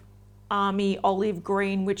sort of army olive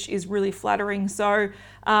green, which is really flattering. So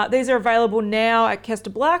these are available now at Kester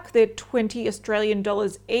Black. They're 20 Australian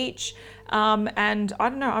dollars each. And I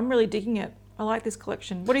don't know, I'm really digging it. I like this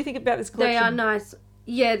collection. What do you think about this collection? They are nice.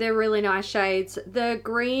 Yeah, they're really nice shades. The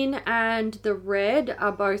green and the red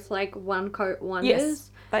are both like one coat wonders.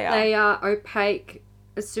 Yes, they are. They are opaque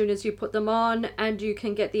as soon as you put them on, and you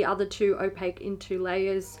can get the other 2 opaque in 2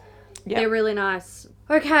 layers. Yep. They're really nice.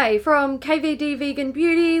 Okay, from KVD Vegan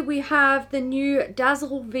Beauty, we have the new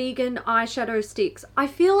Dazzle Vegan eyeshadow sticks. I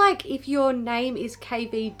feel like if your name is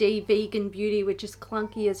KVD Vegan Beauty, which is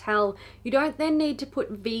clunky as hell, you don't then need to put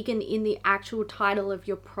vegan in the actual title of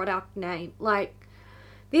your product name. Like,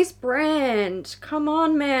 this brand, come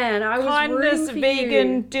on, man. I was Kindness rooting for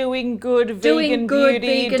Vegan, you. Doing Good, Vegan Beauty,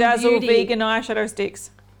 vegan Dazzle beauty. Vegan eyeshadow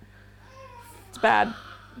sticks. It's bad.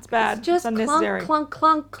 It's bad. It's just it's unnecessary. clunk,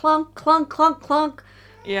 clunk, clunk, clunk, clunk, clunk.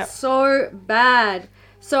 Yeah. So bad.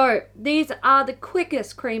 So these are the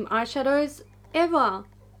quickest cream eyeshadows ever.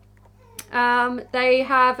 They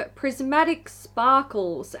have prismatic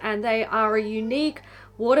sparkles, and they are a unique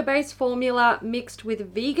water-based formula mixed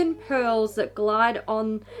with vegan pearls that glide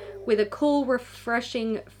on with a cool,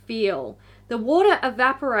 refreshing feel. The water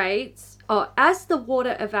evaporates, as the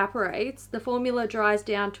water evaporates, the formula dries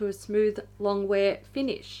down to a smooth, long wear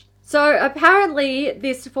finish. So apparently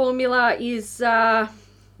this formula is,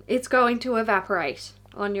 it's going to evaporate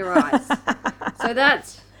on your eyes. So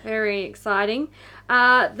that's very exciting.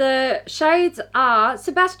 The shades are...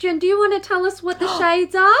 Sebastian, do you want to tell us what the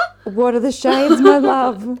shades are? What are the shades, my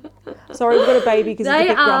love? Sorry, we've got a baby because he's a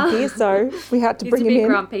bit grumpy, so we had to bring him in. He's a bit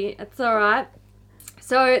grumpy. It's all right.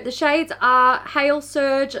 So the shades are Hail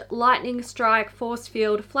Surge, Lightning Strike, Force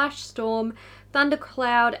Field, Flash Storm,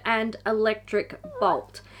 Thundercloud, and Electric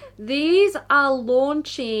Bolt. These are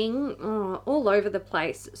launching all over the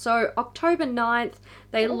place. So October 9th,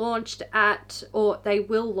 they will launch, at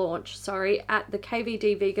the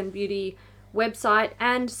KVD Vegan Beauty website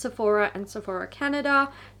and Sephora Canada.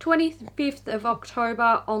 25th of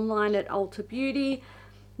October, online at Ulta Beauty.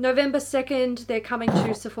 November 2nd, they're coming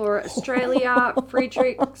to Sephora Australia.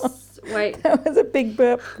 Friedrichs, wait. That was a big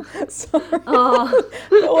burp. Sorry. Oh,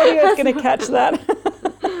 the audio's going to catch that.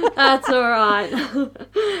 That's all right.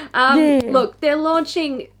 Look, they're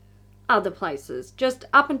launching other places just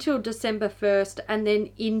up until December 1st and then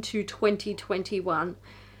into 2021.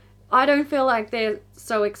 I don't feel like they're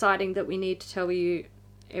so exciting that we need to tell you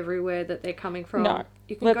everywhere that they're coming from. No,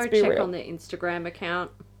 you can go check real. on their Instagram account.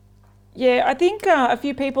 Yeah, I think a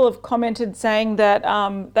few people have commented saying that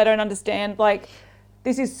they don't understand, like,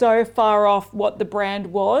 this is so far off what the brand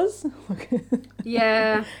was.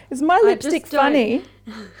 Yeah. Is my lipstick funny?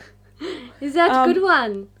 Is that a good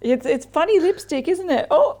one? It's funny lipstick, isn't it?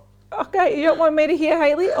 Oh, okay. You don't want me to hear,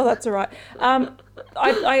 Hayley? Oh, that's all right.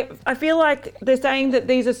 I feel like they're saying that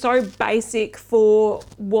these are so basic for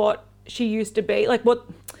what she used to be, like what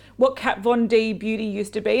Kat Von D Beauty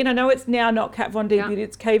used to be. And I know it's now not Kat Von D Beauty,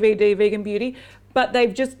 it's KVD Vegan Beauty, but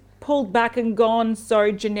they've just pulled back and gone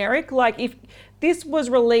so generic. Like if this was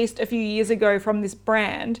released a few years ago from this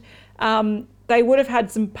brand, they would have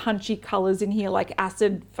had some punchy colours in here, like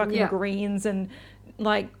acid fucking greens and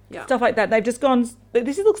like stuff like that. They've just gone,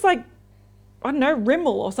 this looks like, I don't know,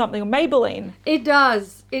 Rimmel or something, or Maybelline. It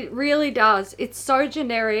does. It really does. It's so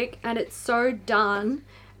generic and it's so done.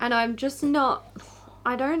 And I'm just not,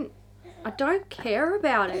 I don't care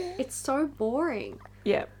about it. It's so boring.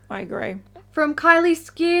 Yeah, I agree. From Kylie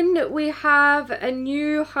Skin, we have a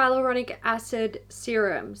new hyaluronic acid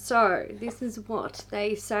serum. So this is what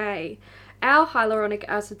they say. Our hyaluronic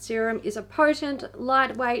acid serum is a potent,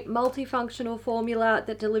 lightweight, multifunctional formula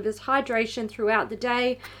that delivers hydration throughout the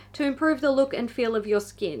day to improve the look and feel of your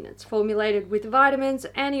skin. It's formulated with vitamins,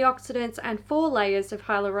 antioxidants, and 4 layers of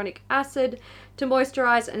hyaluronic acid to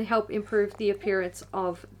moisturize and help improve the appearance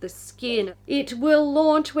of the skin. It will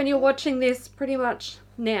launch when you're watching this pretty much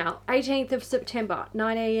now, 18th of September,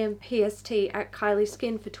 9 a.m. PST at Kylie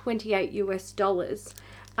Skin for $28 US.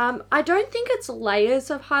 I don't think it's layers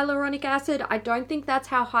of hyaluronic acid. I don't think that's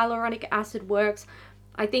how hyaluronic acid works.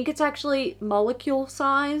 I think it's actually molecule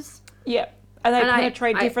size. Yeah, and they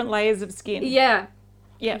penetrate different layers of skin. Yeah.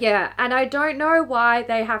 Yeah, and I don't know why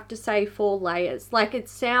they have to say 4 layers. Like, it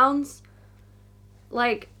sounds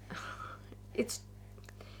like it's...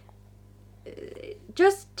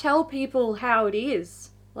 Just tell people how it is.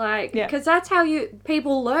 Like, because that's how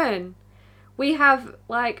people learn. We have,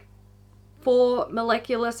 like, 4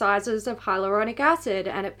 molecular sizes of hyaluronic acid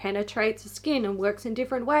and it penetrates the skin and works in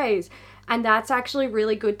different ways. And that's actually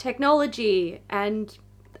really good technology. And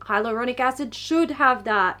hyaluronic acid should have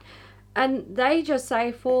that. And they just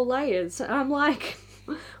say 4 layers. I'm like,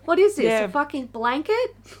 what is this? A fucking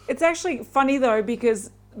blanket? It's actually funny though, because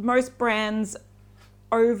most brands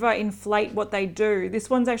overinflate what they do. This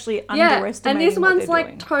one's actually underestimating. And this one's like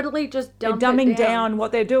doing. Totally just dumbing down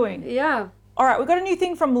what they're doing. Yeah. All right, we've got a new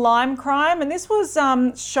thing from Lime Crime, and this was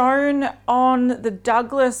shown on the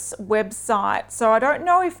Douglas website. So I don't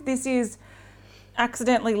know if this is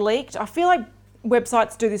accidentally leaked. I feel like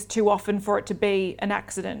websites do this too often for it to be an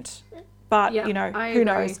accident. But, you know, who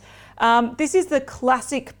knows? This is the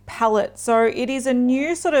Classic palette. So it is a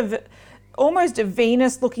new sort of almost a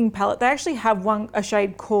Venus-looking palette. They actually have a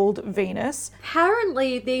shade called Venus.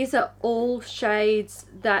 Apparently, these are all shades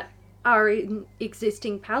that are in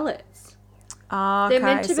existing palettes. Okay, they're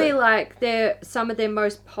meant to be like they're some of their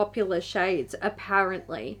most popular shades,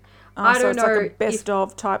 apparently. I don't know. Like a best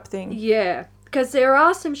of type thing. Yeah. Because there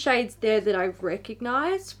are some shades there that I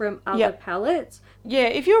recognise from other Yep. palettes. Yeah,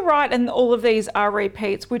 if you're right, and all of these are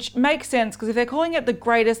repeats, which makes sense because if they're calling it the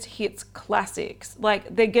greatest hits classics,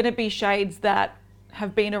 like they're going to be shades that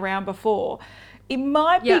have been around before. It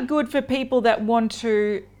might Yeah. be good for people that want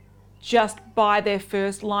to just buy their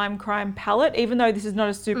first Lime Crime palette, even though this is not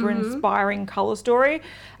a super inspiring color story.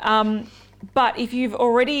 But if you've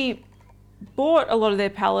already bought a lot of their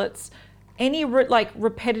palettes, any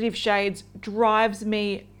repetitive shades drives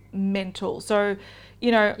me mental. So,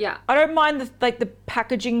 Yeah. I don't mind the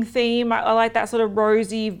packaging theme. I like that sort of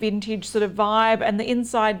rosy vintage sort of vibe, and the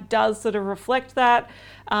inside does sort of reflect that.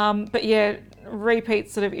 But yeah,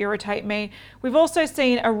 repeats sort of irritate me. We've also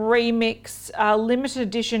seen a remix limited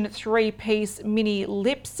edition 3-piece mini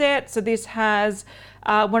lip set. So this has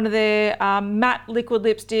one of their matte liquid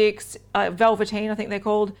lipsticks, Velveteen I think they're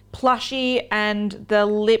called, Plushy, and the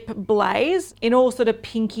Lip Blaze in all sort of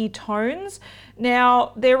pinky tones.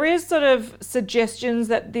 Now there is sort of suggestions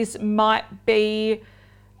that this might be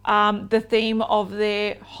the theme of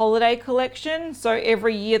their holiday collection. So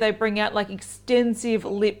every year they bring out like extensive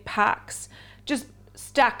lip packs, just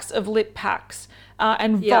stacks of lip packs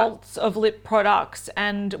and vaults of lip products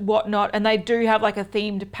and whatnot. And they do have like a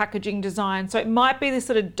themed packaging design. So it might be this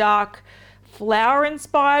sort of dark flower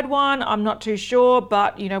inspired one. I'm not too sure,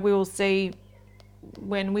 but we will see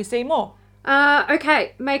when we see more.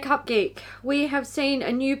 Okay, Makeup Geek. We have seen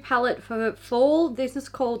a new palette for fall. This is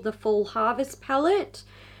called the Fall Harvest palette.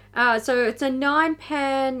 So it's a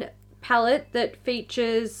 9-pan palette that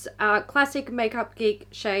features classic Makeup Geek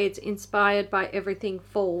shades inspired by everything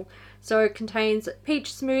fall. So it contains Peach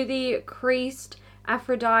Smoothie, Creased,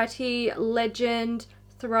 Aphrodite, Legend,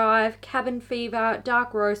 Thrive, Cabin Fever,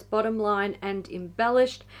 Dark Roast, Bottom Line, and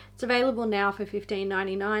Embellished. It's available now for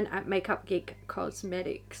 $15.99 at Makeup Geek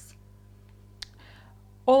Cosmetics.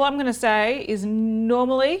 All I'm going to say is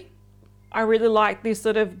normally I really like this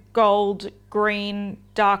sort of gold, green,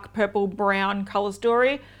 dark purple, brown color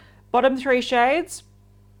story. Bottom 3 shades,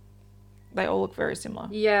 they all look very similar.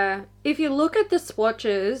 Yeah. If you look at the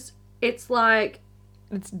swatches, it's like...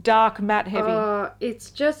 It's dark matte heavy.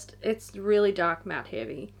 It's really dark matte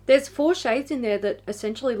heavy. There's 4 shades in there that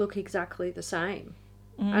essentially look exactly the same.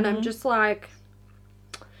 Mm-hmm. And I'm just like...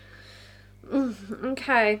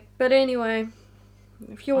 okay. But anyway...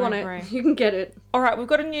 If you want it, you can get it. All right, we've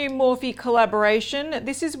got a new Morphe collaboration.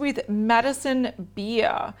 This is with Madison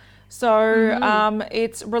Beer. So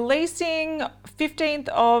it's releasing 15th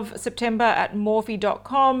of September at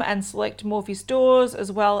Morphe.com and select Morphe stores,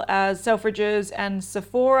 as well as Selfridges and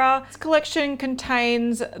Sephora. This collection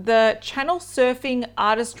contains the Channel Surfing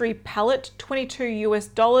Artistry Palette, $22 US.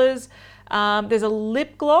 There's a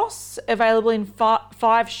lip gloss available in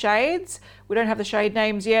 5 shades. We don't have the shade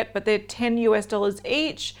names yet, but they're $10 US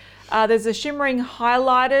each. There's a shimmering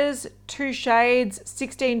highlighters, 2 shades,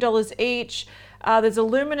 $16 each. There's a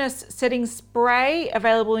luminous setting spray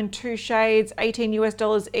available in 2 shades, $18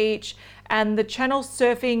 US each. And the Channel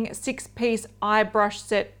Surfing 6-piece eye brush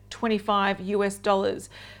set, $25 US.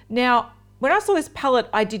 Now, when I saw this palette,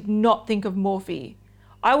 I did not think of Morphe.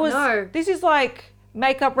 This is like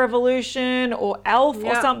Makeup Revolution or e.l.f.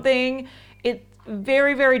 or something. It's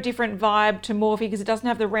very, very different vibe to Morphe because it doesn't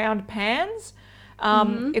have the round pans.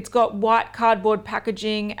 It's got white cardboard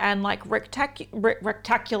packaging and like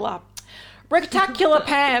rectangular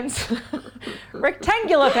pans.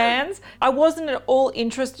 Rectangular pans. I wasn't at all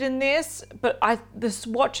interested in this, but the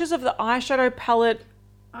swatches of the eyeshadow palette,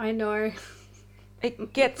 I know.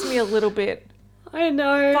 It gets me a little bit. I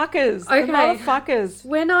know. Fuckers. Okay. The motherfuckers.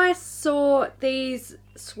 When I saw these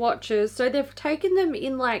swatches, so they've taken them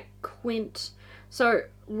in like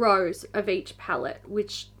rows of each palette,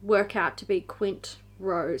 which work out to be quint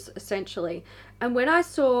rows essentially. And when I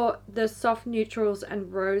saw the soft neutrals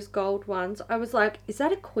and rose gold ones, I was like, is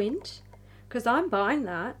that a quint? Because I'm buying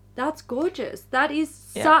that. That's gorgeous. That is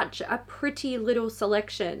such a pretty little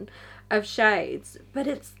selection of shades. But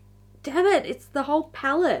it's the whole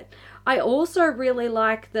palette. I also really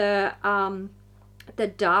like the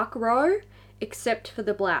dark row, except for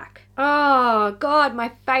the black. Oh, God,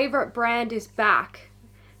 my favourite brand is back.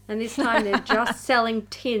 And this time they're just selling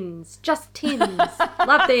tins. Just tins.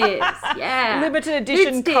 Love this. Yeah. Limited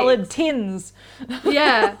edition coloured tins.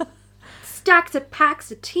 Yeah. Stacks of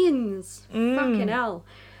packs of tins. Fucking hell.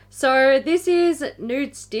 So this is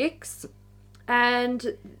Nude Sticks.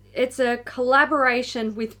 And it's a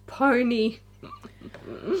collaboration with Pony.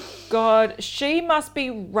 God, she must be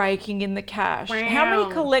raking in the cash. Wow. How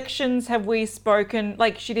many collections have we spoken?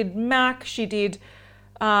 Like, she did MAC, she did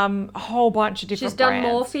a whole bunch of different brands.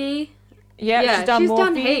 She's done Morphe. Yeah, she's done Morphe.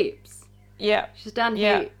 Done heaps. Yeah. She's done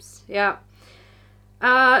heaps. Yeah.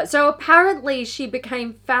 So apparently she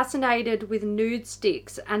became fascinated with nude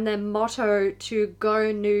sticks and their motto to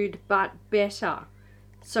go nude but better.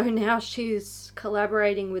 So now she's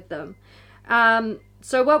collaborating with them.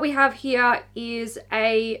 So what we have here is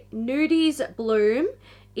a Nudies Bloom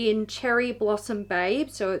in Cherry Blossom Babe.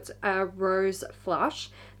 So it's a rose flush.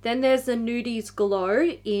 Then there's the Nudies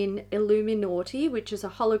Glow in Illuminati, which is a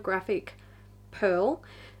holographic pearl.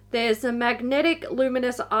 There's the Magnetic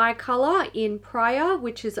Luminous Eye Colour in Prior,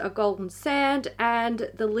 which is a golden sand, and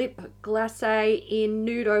the Lip Glacé in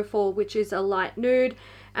Nude 04, which is a light nude.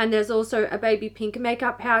 And there's also a baby pink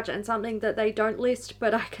makeup pouch and something that they don't list,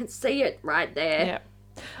 but I can see it right there. Yeah.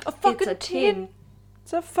 A fucking It's a tin.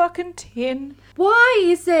 It's a fucking tin. Why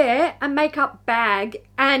is there a makeup bag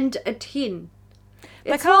and a tin?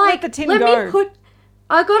 They can't let the tin go.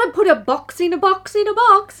 I gotta put a box in a box in a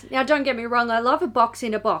box. Now, don't get me wrong, I love a box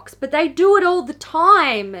in a box, but they do it all the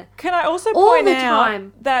time. Can I also All point the out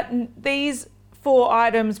time. that these 4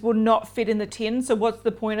 items will not fit in the tin, so what's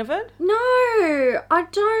the point of it? No, I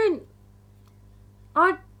don't.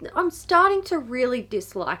 I'm starting to really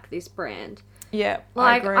dislike this brand. Yeah,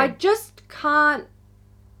 Like, I agree. I just can't.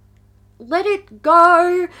 Let it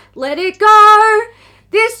go. Let it go.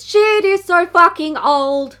 This shit is so fucking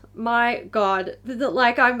old. My God.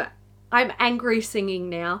 Like, I'm angry singing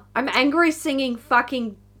now. I'm angry singing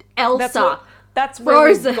fucking Elsa. That's where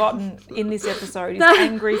Frozen. we've gotten in this episode, is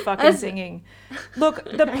angry fucking singing. Look,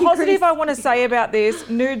 the positive I want to say about this,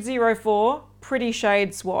 Nude 04, pretty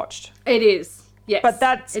shade swatched. It is. Yes. But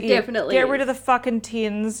that's it. Definitely Get is. rid of the fucking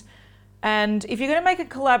tins. And if you're going to make a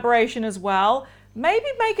collaboration as well, maybe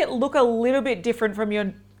make it look a little bit different from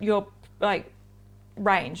your like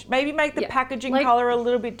range. Maybe make the packaging like, color a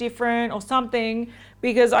little bit different or something,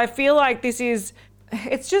 because I feel like it's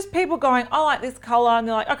just people going, I like this color, and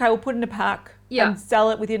they're like, okay, we'll put it in a pack and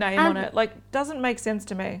sell it with your name on it. Like, doesn't make sense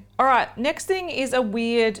to me. All right, next thing is a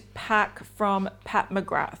weird pack from Pat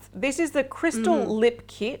McGrath. This is the Crystal Lip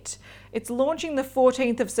Kit. It's launching the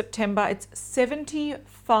 14th of September. It's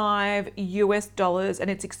 $75 and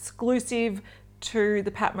it's exclusive to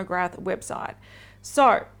the Pat McGrath website.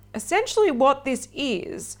 So essentially what this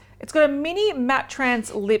is, it's got a mini matte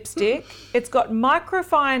trance lipstick. It's got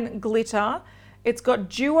microfine glitter. It's got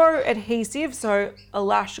duo adhesive, so a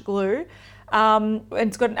lash glue. And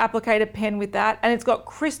it's got an applicator pen with that. And it's got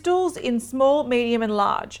crystals in small, medium and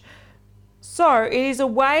large. So it is a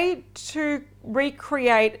way to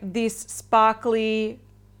recreate this sparkly,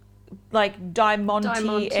 like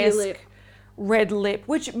Diamante-esque lip. red lip,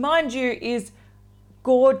 which, mind you, is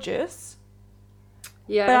gorgeous.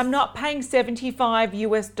 Yes. But I'm not paying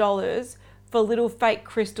 $75 for little fake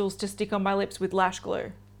crystals to stick on my lips with lash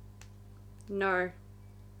glue. No.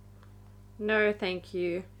 No, thank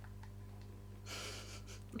you.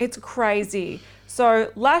 It's crazy.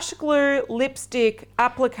 So lash glue, lipstick,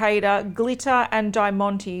 applicator, glitter and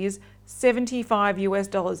Diamantes,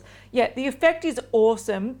 $75. Yeah, the effect is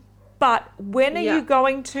awesome, but when are you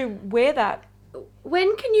going to wear that?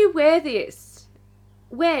 When can you wear this?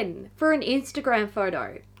 When? For an Instagram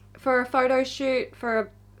photo? For a photo shoot?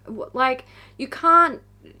 You can't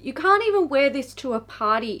even wear this to a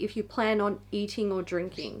party if you plan on eating or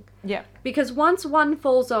drinking. Yeah. Because once one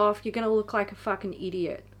falls off, you're going to look like a fucking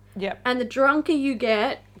idiot. Yeah. And the drunker you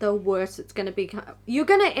get, the worse it's going to become. You're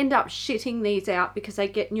going to end up shitting these out because they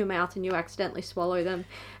get in your mouth and you accidentally swallow them.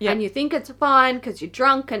 Yeah. And you think it's fine because you're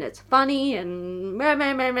drunk and it's funny and meh,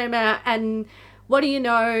 meh, meh, meh, meh. And what do you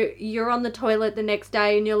know? You're on the toilet the next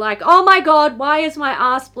day and you're like, oh my God, why is my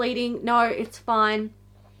ass bleeding? No, it's fine.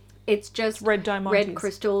 It's just red Diamantes. Red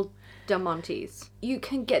crystal Diamantes. You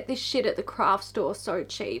can get this shit at the craft store so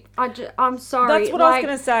cheap. I'm sorry. That's what I was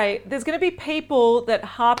going to say. There's going to be people that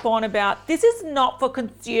harp on about, this is not for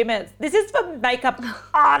consumers. This is for makeup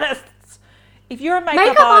artists. If you're a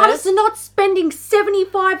makeup artists are not spending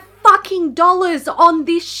 $75 fucking dollars on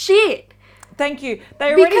this shit. Thank you.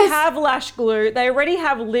 They already have lash glue. They already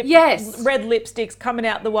have red lipsticks coming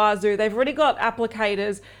out the wazoo. They've already got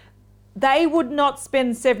applicators. They would not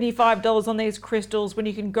spend $75 on these crystals when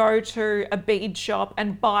you can go to a bead shop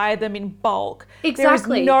and buy them in bulk.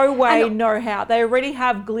 Exactly. There is no way, no how. They already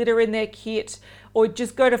have glitter in their kit, or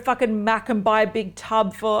just go to fucking Mac and buy a big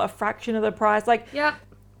tub for a fraction of the price. Like,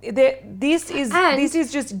 this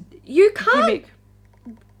is just you can't, gimmick.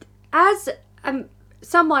 As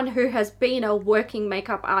someone who has been a working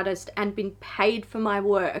makeup artist and been paid for my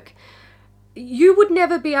work, you would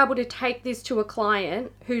never be able to take this to a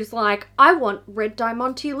client who's like, I want red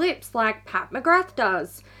Diamante lips like Pat McGrath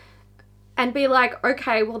does. and be like,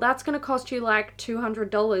 okay, well, that's going to cost you like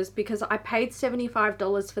 $200 because I paid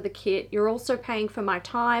 $75 for the kit. You're also paying for my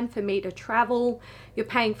time for me to travel. You're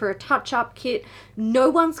paying for a touch-up kit. No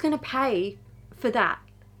one's going to pay for that.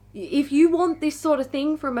 If you want this sort of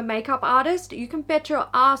thing from a makeup artist, you can bet your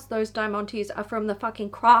ass those Diamantes are from the fucking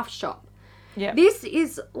craft shop. Yeah. This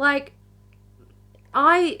is like,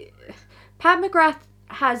 Pat McGrath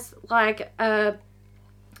has like a,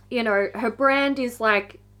 you know, her brand is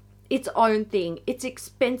like its own thing. It's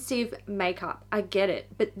expensive makeup. I get it.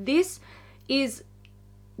 But this is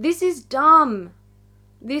dumb.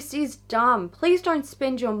 This is dumb. Please don't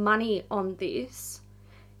spend your money on this.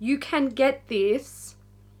 You can get this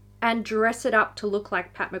and dress it up to look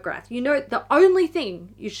like Pat McGrath. You know, the only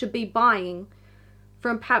thing you should be buying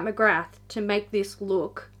from Pat McGrath to make this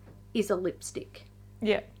look is a lipstick.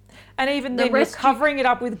 Yeah. And even then, you're covering it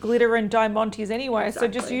up with glitter and Diamantes anyway. Exactly.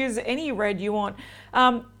 So just use any red you want.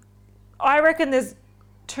 I reckon there's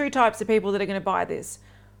two types of people that are going to buy this.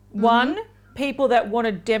 One, people that want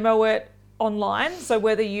to demo it online. So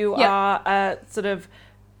whether you are a sort of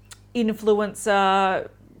influencer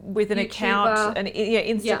with an YouTuber. account,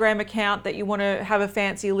 Instagram account that you want to have a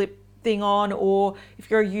fancy lip thing on, or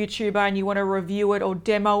if you're a YouTuber and you want to review it or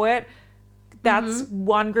demo it, that's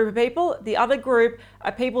one group of people. The other group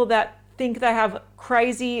are people that think they have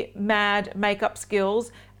crazy, mad makeup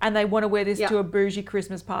skills and they want to wear this to a bougie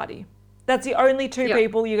Christmas party. That's the only two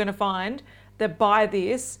people you're going to find that buy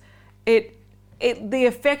this. The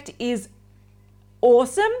effect is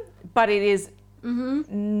awesome, but it is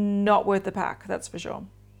not worth the pack, that's for sure.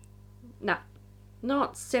 No,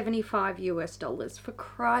 not $75 for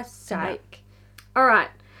Christ's sake. All right,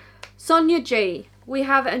 Sonia G. We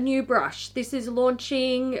have a new brush. This is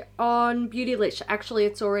launching on Beautylish. Actually,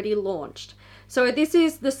 it's already launched. So this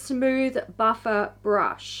is the Smooth Buffer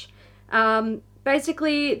brush.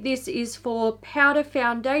 Basically, this is for powder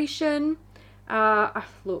foundation.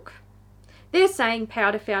 Look, they're saying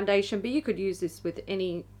powder foundation, but you could use this with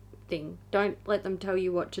anything. Don't let them tell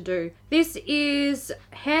you what to do. This is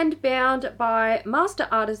hand bound by master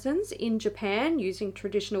artisans in Japan using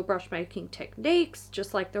traditional brush making techniques,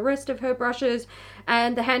 just like the rest of her brushes.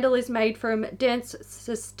 And the handle is made from dense,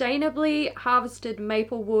 sustainably harvested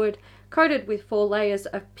maple wood, coated with 4 layers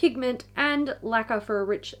of pigment and lacquer for a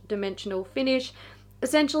rich dimensional finish.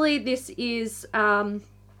 Essentially, this is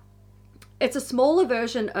it's a smaller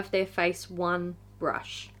version of their Face 1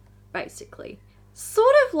 brush, basically.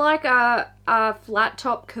 Sort of like a flat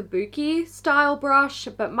top kabuki style brush,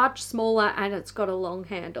 but much smaller, and it's got a long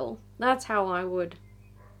handle. That's how I would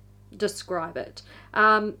describe it.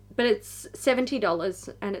 But it's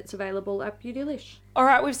 $70 and it's available at Beautylish. All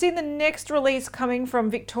right, we've seen the next release coming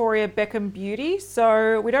from Victoria Beckham Beauty.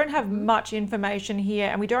 So we don't have much information here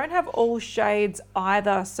and we don't have all shades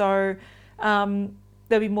either. So there'll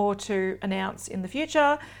be more to announce in the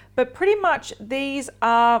future. But pretty much these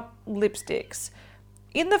are lipsticks.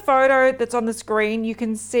 In the photo that's on the screen, you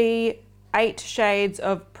can see 8 shades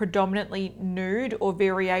of predominantly nude or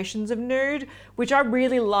variations of nude, which I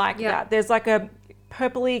really like that. There's like a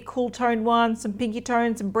purpley cool tone one, some pinky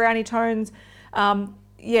tones, some brownie tones.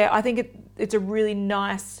 I think it's a really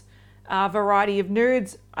nice variety of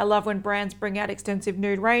nudes. I love when brands bring out extensive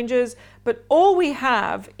nude ranges, but all we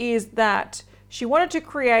have is that she wanted to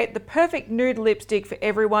create the perfect nude lipstick for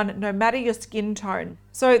everyone, no matter your skin tone.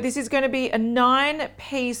 So this is going to be a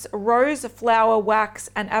 9-piece rose flower wax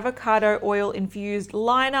and avocado oil infused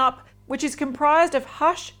lineup, which is comprised of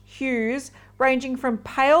hush hues ranging from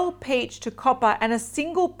pale peach to copper and a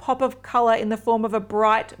single pop of color in the form of a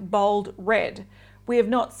bright, bold red. We have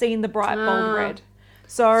not seen the bright, bold red.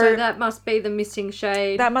 So that must be the missing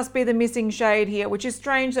shade. That must be the missing shade here, which is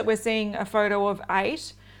strange that we're seeing a photo of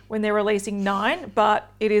 8 when they're releasing 9,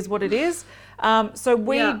 but it is what it is. So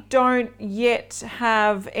we don't yet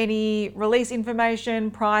have any release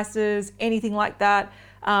information, prices, anything like that,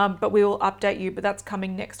 but we will update you. But that's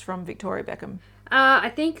coming next from Victoria Beckham. I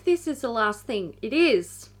think this is the last thing. It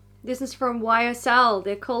is. This is from YSL.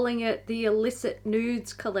 They're calling it the Illicit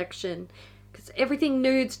Nudes collection because everything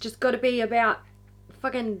nudes just got to be about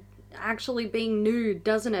fucking actually being nude,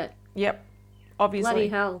 doesn't it? Yep, obviously. Bloody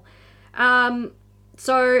hell.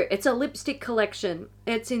 So it's a lipstick collection.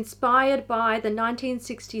 It's inspired by the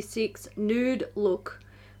 1966 nude look,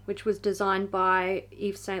 which was designed by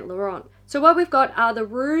Yves Saint Laurent. So what we've got are the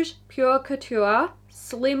Rouge Pure Couture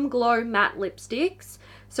Slim Glow Matte Lipsticks.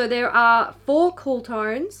 So there are 4 cool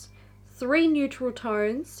tones, 3 neutral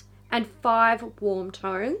tones, and 5 warm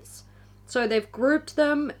tones. So they've grouped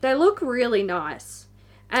them. They look really nice.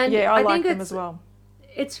 And yeah, I like think them as well.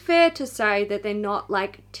 It's fair to say that they're not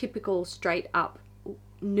like typical straight up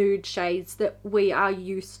nude shades that we are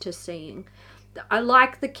used to seeing. I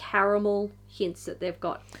like the caramel hints that they've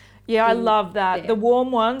got. Yeah, I love that. there. The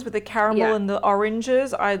warm ones with the caramel Yeah. and the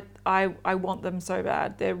oranges, I want them so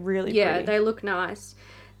bad. They're really Yeah, pretty. they look nice.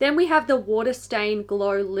 Then we have the Water Stain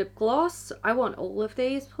Glow Lip Gloss. I want all of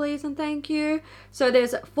these, please and thank you. So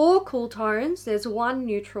there's 4 cool tones. There's 1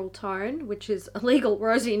 neutral tone, which is a legal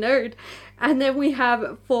rosy nude. And then we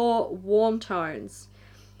have 4 warm tones.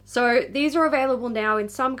 So these are available now in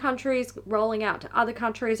some countries, rolling out to other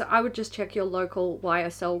countries. I would just check your local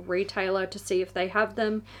YSL retailer to see if they have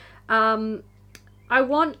them. I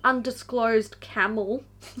want undisclosed camel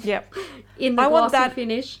Yep. in the I want glossy that-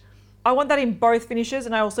 finish. I want that in both finishes,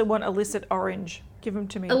 and I also want illicit orange. Give them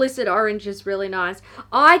to me. Illicit orange is really nice.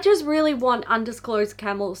 I just really want undisclosed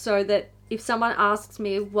camel so that if someone asks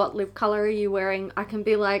me what lip color are you wearing, I can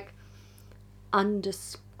be like,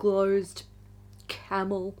 undisclosed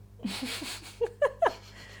camel.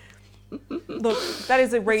 Look, that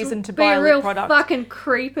is a reason to Be buy a a real lip product. fucking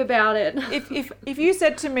creep about it. If you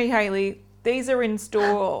said to me, Hayley, these are in store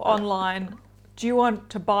or online, do you want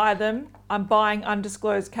to buy them? I'm buying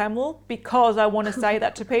undisclosed camel because I want to say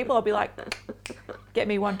that to people. I'll be like, get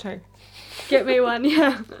me one too. Get me one,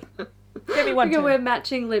 yeah. Get me one We can too. wear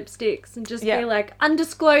matching lipsticks and just Yeah. be like,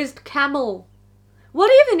 undisclosed camel. What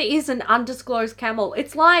even is an undisclosed camel?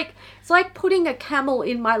 It's like putting a camel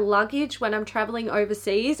in my luggage when I'm traveling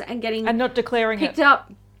overseas and getting And not declaring picked it. up.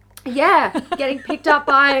 Yeah, getting picked up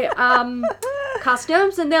by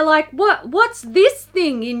customs, and they're like, what's this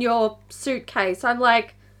thing in your suitcase? I'm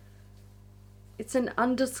like, it's an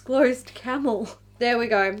undisclosed camel. There we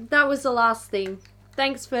go. That was the last thing.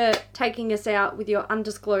 Thanks for taking us out with your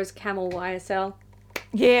undisclosed camel, YSL.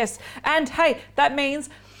 Yes. And hey, that means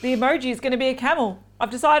the emoji is going to be a camel. I've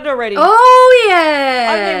decided already. Oh yeah,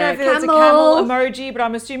 I don't even know if there's a camel emoji, but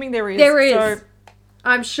I'm assuming there is. There is. So,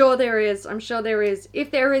 I'm sure there is. I'm sure there is. If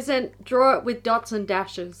there isn't, draw it with dots and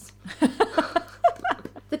dashes.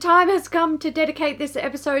 The time has come to dedicate this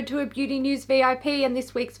episode to a Beauty News VIP, and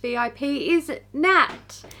this week's VIP is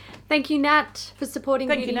Nat. Thank you, Nat, for supporting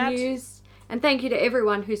Thank you, Beauty Nat. News. And thank you to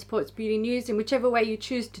everyone who supports Beauty News in whichever way you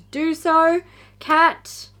choose to do so.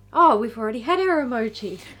 Kat. Oh, we've already had our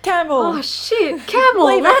emoji. camel. Oh shit, camel.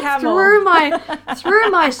 Leave a That camel. threw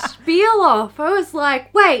my spiel off. I was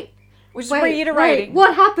like, wait, Which is reiterating.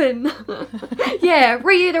 what happened? Yeah,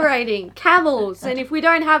 reiterating. Camels. And if we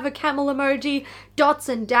don't have a camel emoji, dots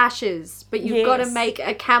and dashes. But you've got to Yes. make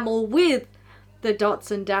a camel with the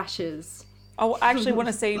dots and dashes. I actually want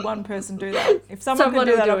to see one person do that. If someone Someone can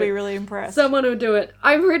do will that, do I'll be it. really impressed. Someone will do it.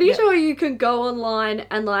 I'm pretty Yeah. sure you can go online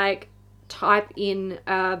and like type in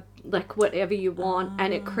like whatever you want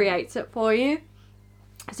and it creates it for you.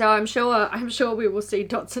 So I'm sure we will see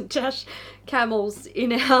dots and dash camels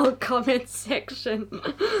in our comments section,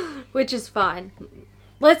 which is fine.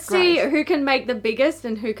 Let's see Great. who can make the biggest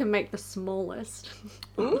and who can make the smallest.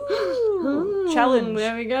 Ooh, challenge.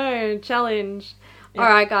 There we go. Challenge. All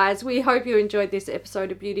right, guys. We hope you enjoyed this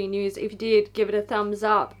episode of Beauty News. If you did, give it a thumbs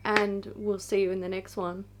up and we'll see you in the next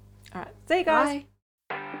one. All right. See you guys. Bye.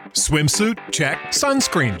 Swimsuit? Check.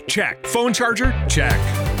 Sunscreen? Check. Phone charger? Check.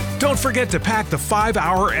 Don't forget to pack the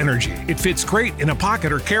 5-Hour Energy. It fits great in a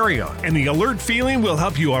pocket or carry-on, and the alert feeling will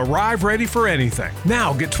help you arrive ready for anything.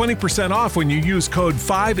 Now get 20% off when you use code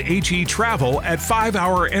 5HETRAVEL at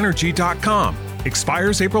 5hourenergy.com.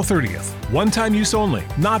 Expires April 30th. One-time use only.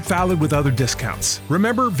 Not valid with other discounts.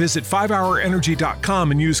 Remember, visit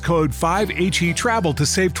 5hourenergy.com and use code 5HETRAVEL to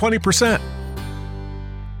save 20%.